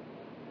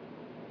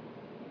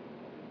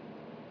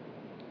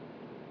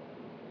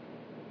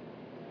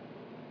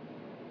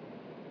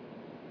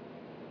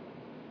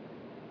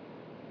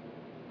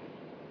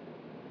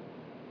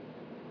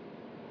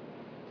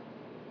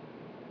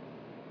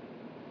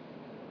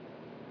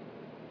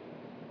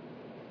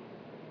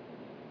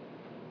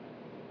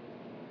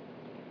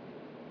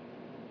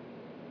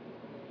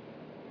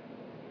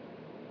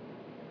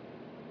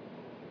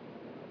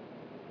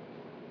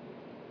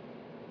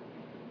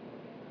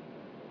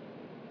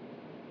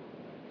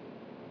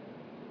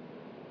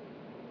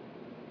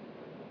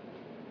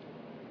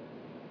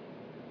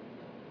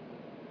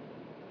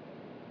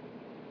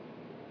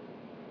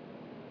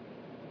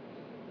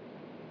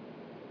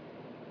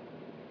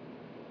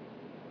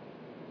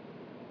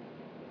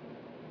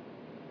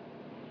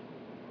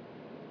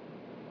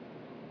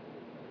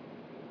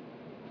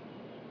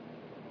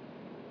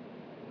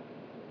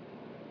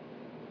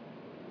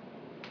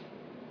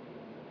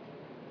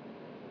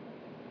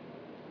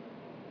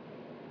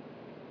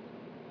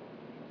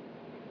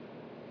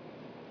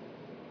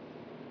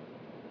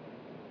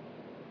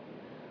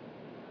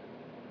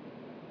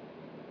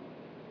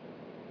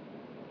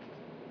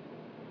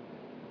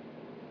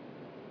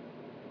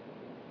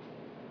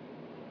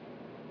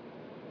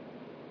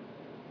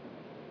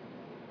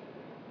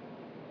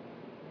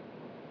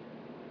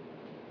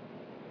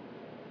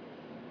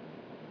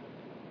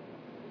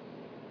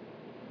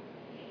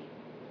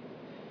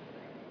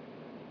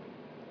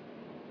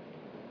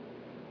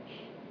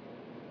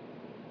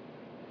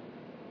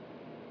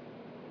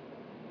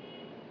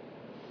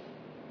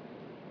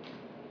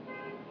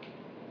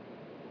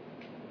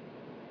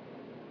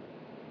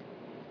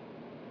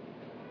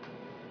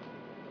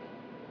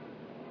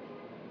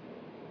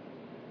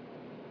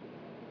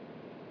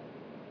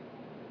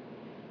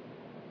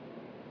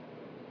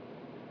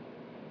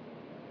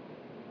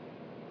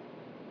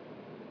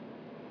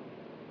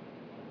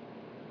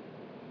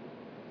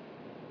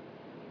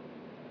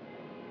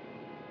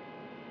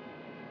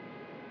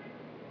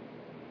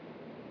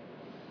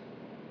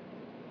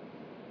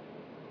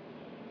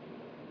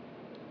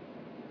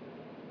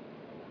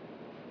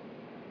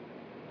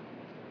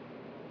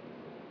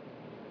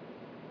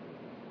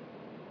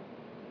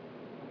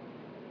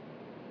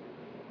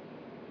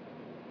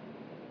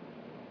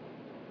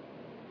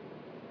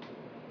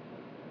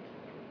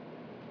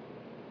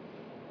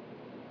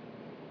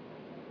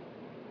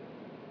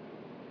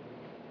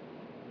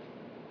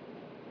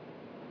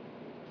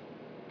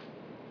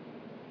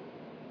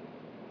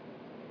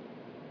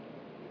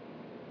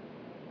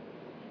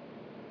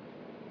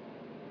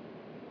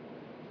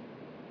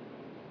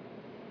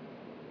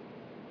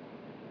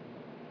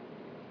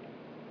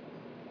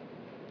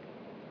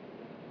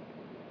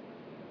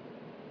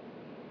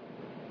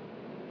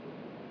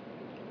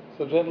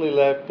 So gently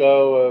let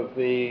go of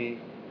the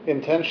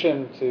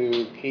intention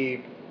to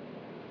keep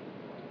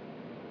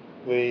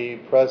the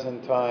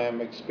present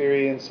time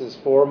experiences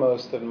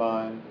foremost in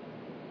mind,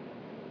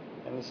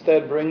 and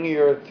instead bring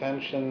your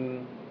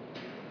attention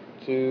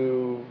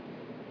to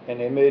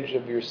an image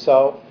of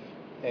yourself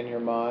in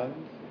your mind.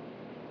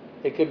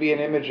 It could be an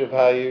image of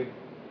how you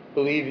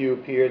believe you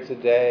appear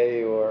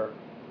today, or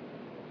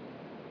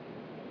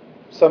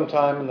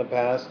sometime in the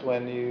past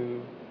when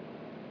you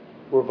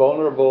were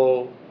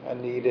vulnerable and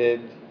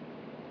needed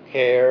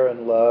care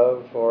and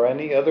love, or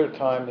any other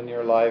time in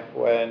your life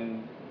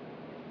when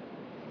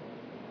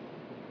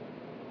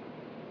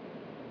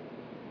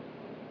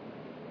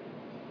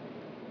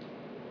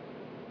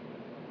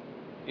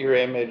your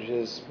image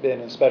has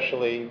been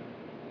especially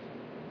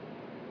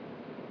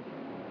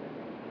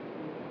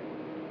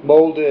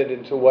molded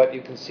into what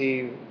you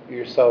conceive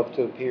yourself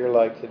to appear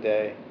like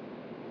today.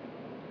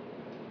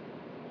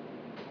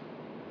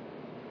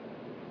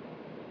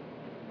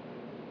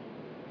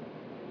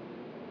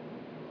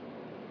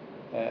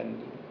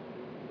 And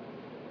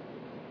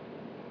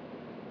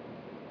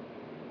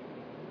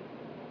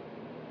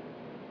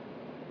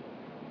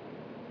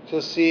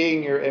just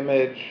seeing your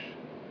image,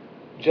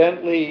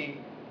 gently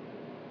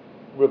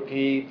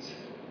repeat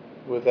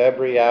with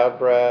every out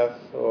breath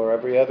or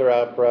every other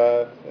out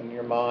breath in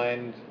your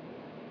mind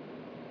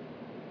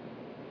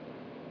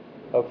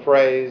a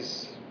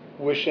phrase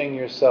wishing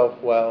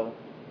yourself well.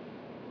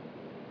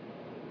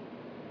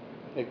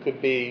 It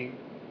could be,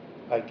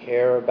 I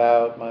care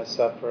about my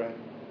suffering.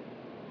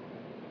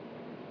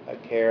 I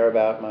care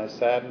about my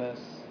sadness.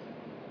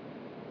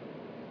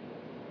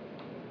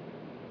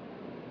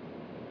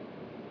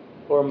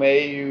 Or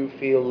may you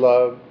feel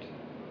loved.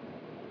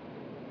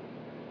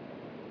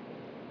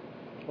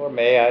 Or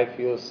may I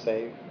feel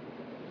safe.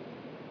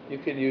 You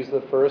could use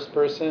the first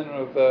person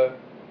or the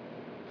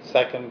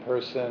second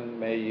person,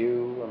 may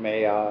you or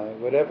may I,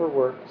 whatever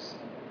works.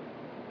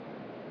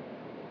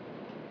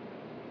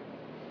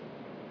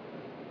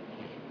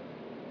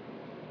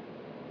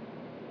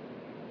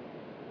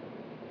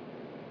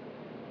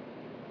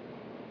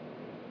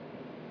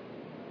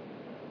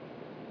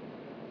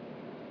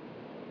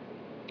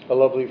 A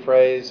lovely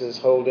phrase is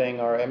holding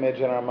our image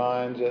in our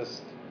mind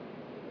just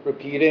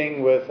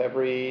repeating with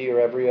every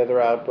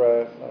other out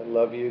breath, I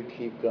love you,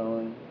 keep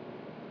going.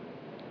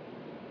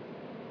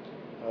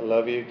 I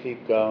love you,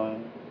 keep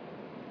going.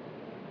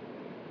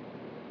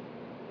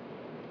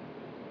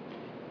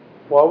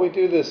 While we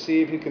do this,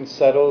 see if you can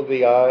settle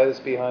the eyes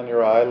behind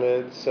your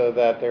eyelids so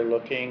that they're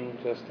looking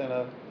just in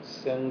a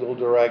single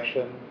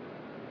direction.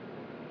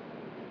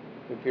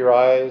 If your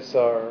eyes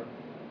are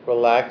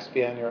relaxed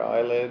behind your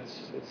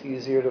eyelids, it's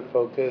easier to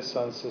focus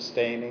on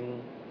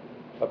sustaining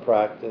a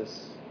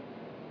practice.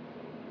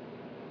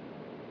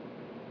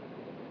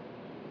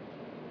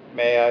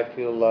 May I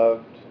feel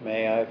loved.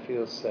 May I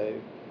feel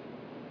safe.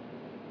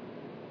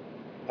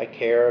 I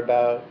care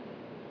about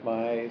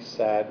my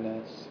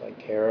sadness. I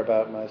care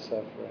about my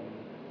suffering.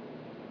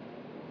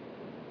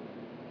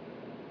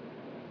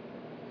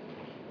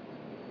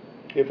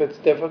 If it's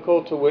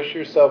difficult to wish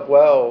yourself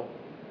well,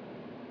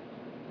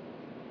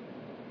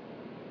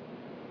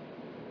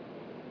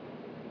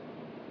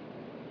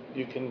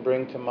 you can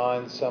bring to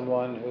mind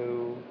someone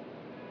who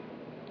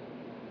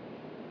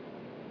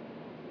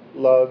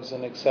loves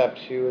and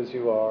accepts you as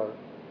you are,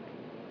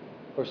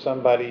 or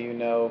somebody you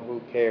know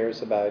who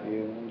cares about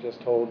you, and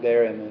just hold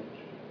their image.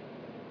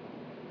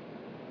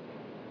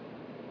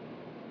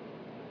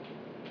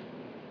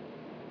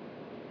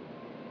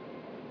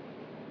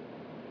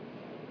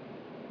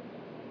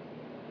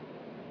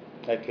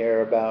 I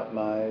care about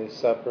my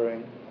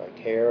suffering. I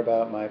care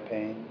about my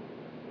pain.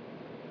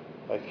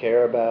 I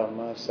care about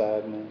my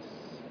sadness.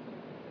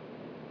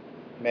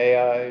 May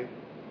I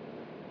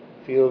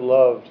feel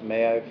loved.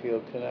 May I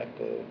feel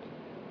connected.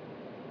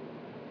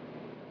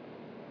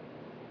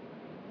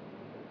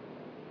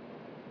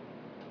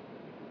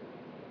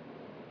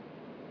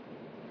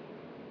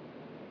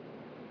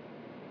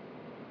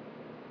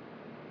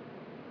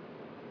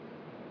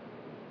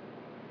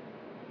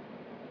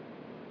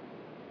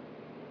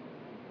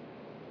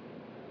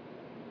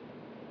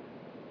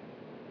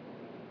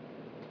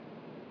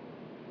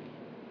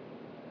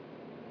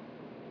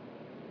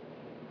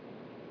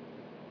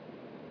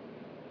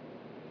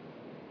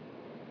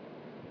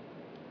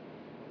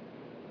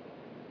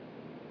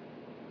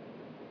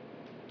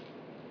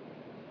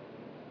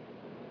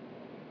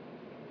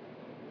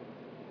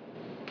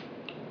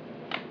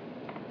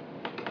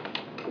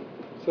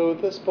 So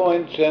at this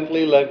point,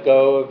 gently let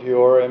go of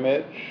your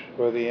image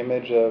or the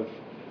image of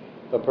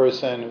the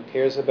person who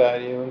cares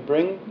about you and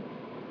bring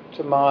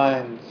to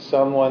mind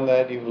someone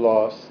that you've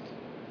lost.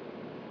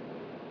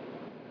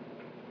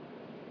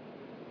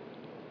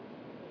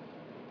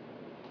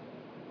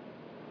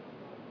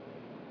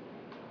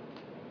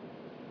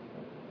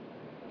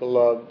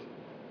 Beloved,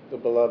 the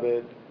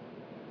beloved.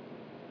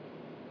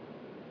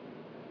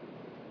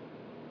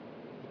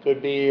 It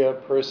could be a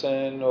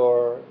person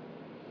or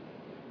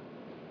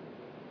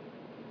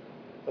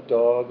a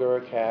dog or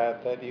a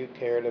cat that you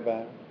cared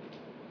about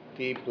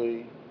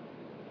deeply.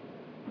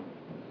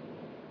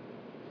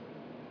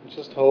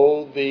 Just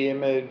hold the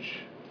image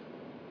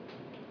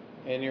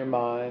in your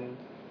mind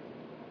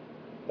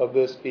of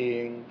this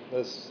being,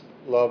 this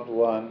loved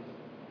one.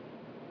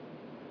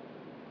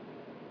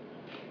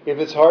 If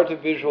it's hard to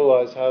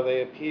visualize how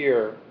they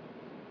appear,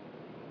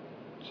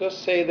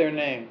 just say their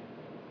name.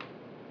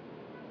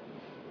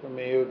 For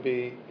me, it would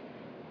be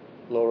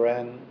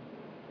Loren,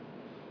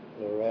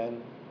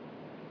 Loren,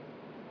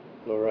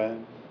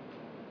 Loren.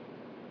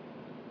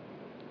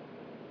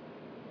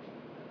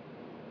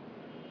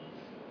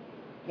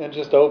 And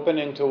just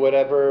opening to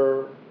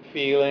whatever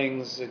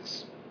feelings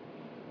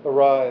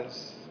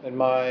arise. In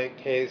my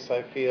case,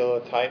 I feel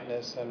a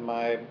tightness in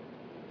my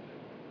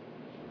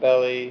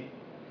belly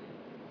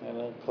and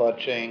a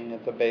clutching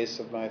at the base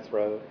of my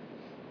throat.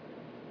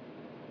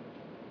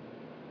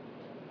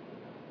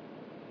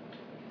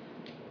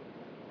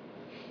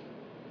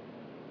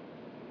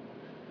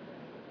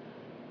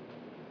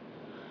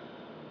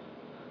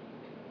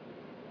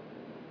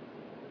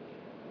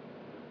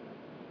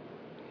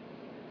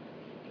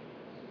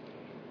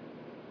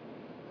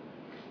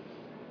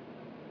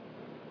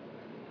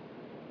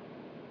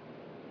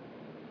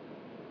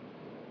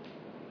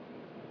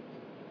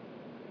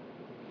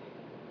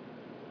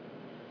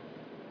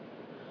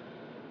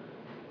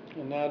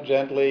 And now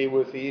gently,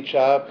 with each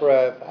out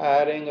breath,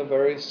 adding a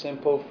very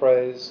simple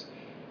phrase.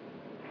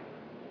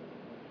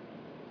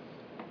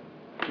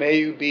 May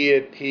you be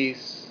at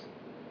peace.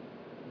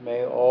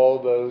 May all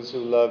those who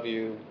love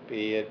you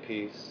be at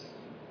peace.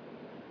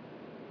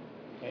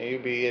 May you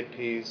be at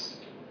peace.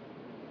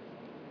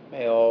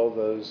 May all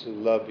those who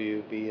love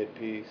you be at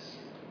peace.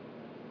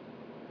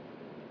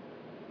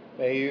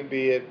 May you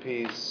be at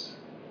peace.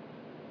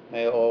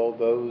 May all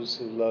those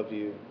who love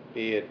you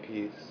be at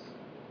peace.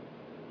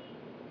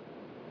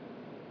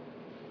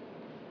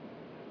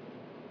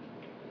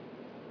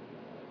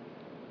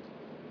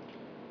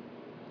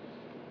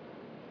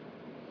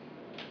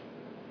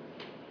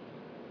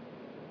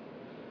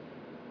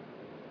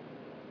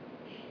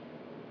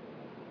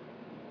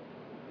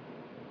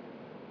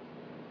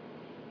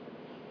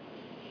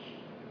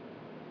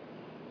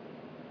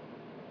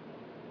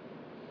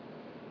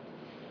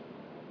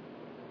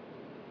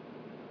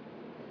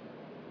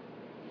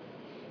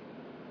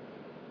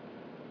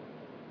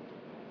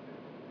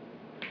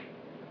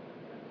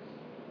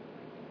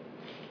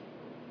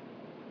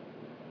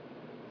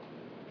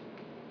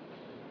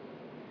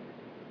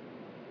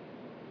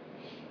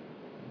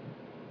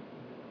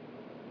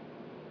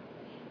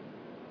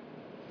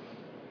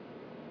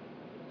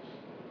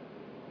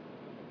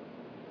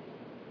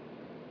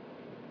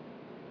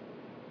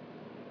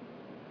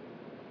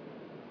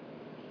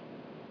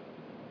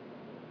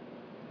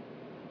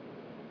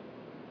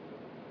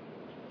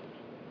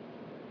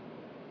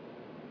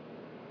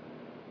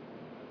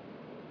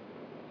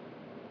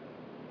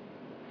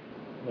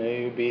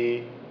 May you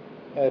be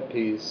at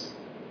peace.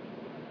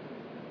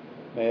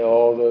 May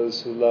all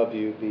those who love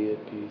you be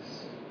at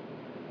peace.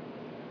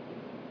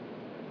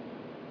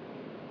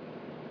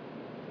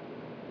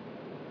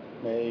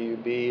 May you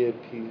be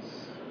at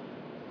peace.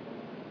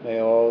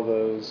 May all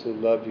those who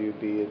love you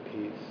be at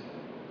peace.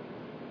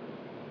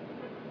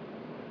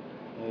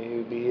 May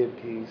you be at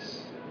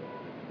peace.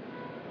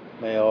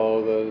 May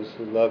all those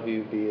who love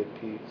you be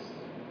at peace.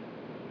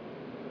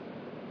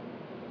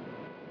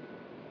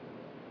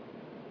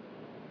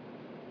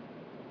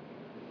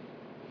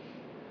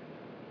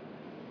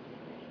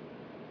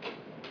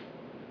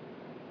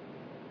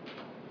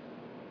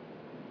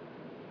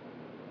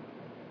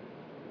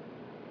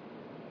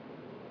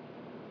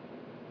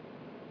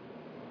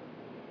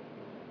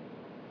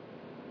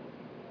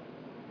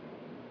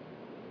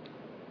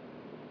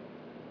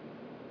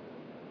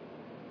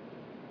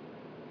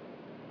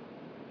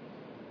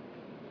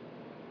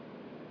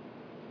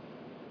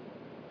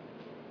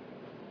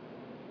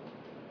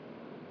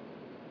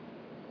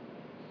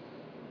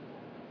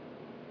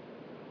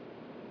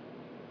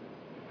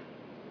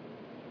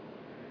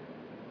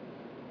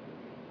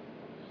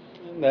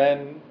 And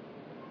then,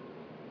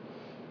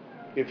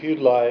 if you'd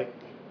like,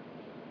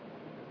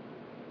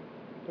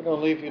 but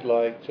only if you'd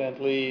like,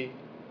 gently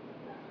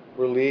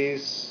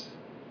release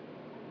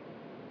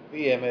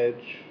the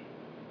image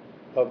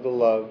of the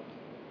love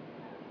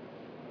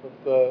of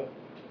the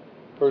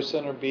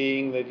person or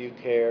being that you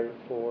cared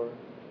for,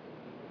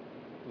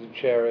 you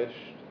cherished,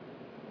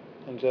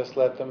 and just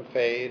let them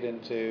fade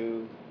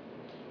into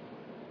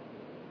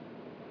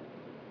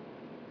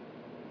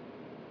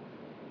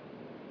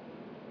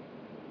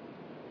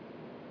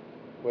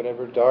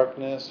whatever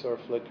darkness or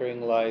flickering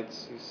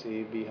lights you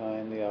see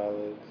behind the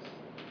eyelids.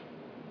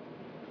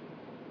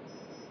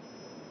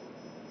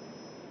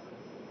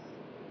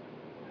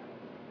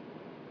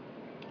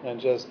 And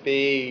just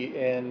be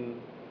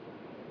in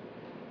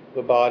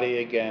the body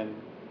again,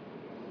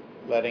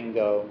 letting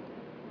go.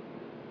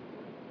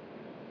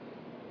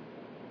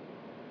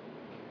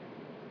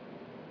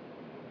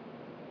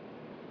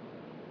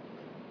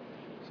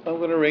 So I'm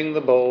going to ring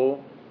the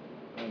bowl,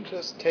 and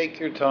just take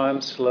your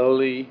time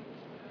slowly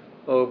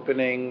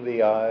opening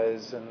the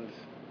eyes, and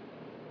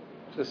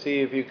to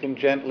see if you can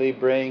gently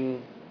bring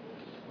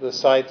the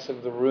sights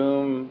of the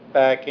room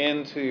back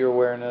into your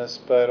awareness,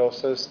 but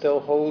also still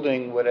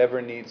holding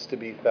whatever needs to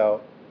be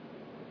felt.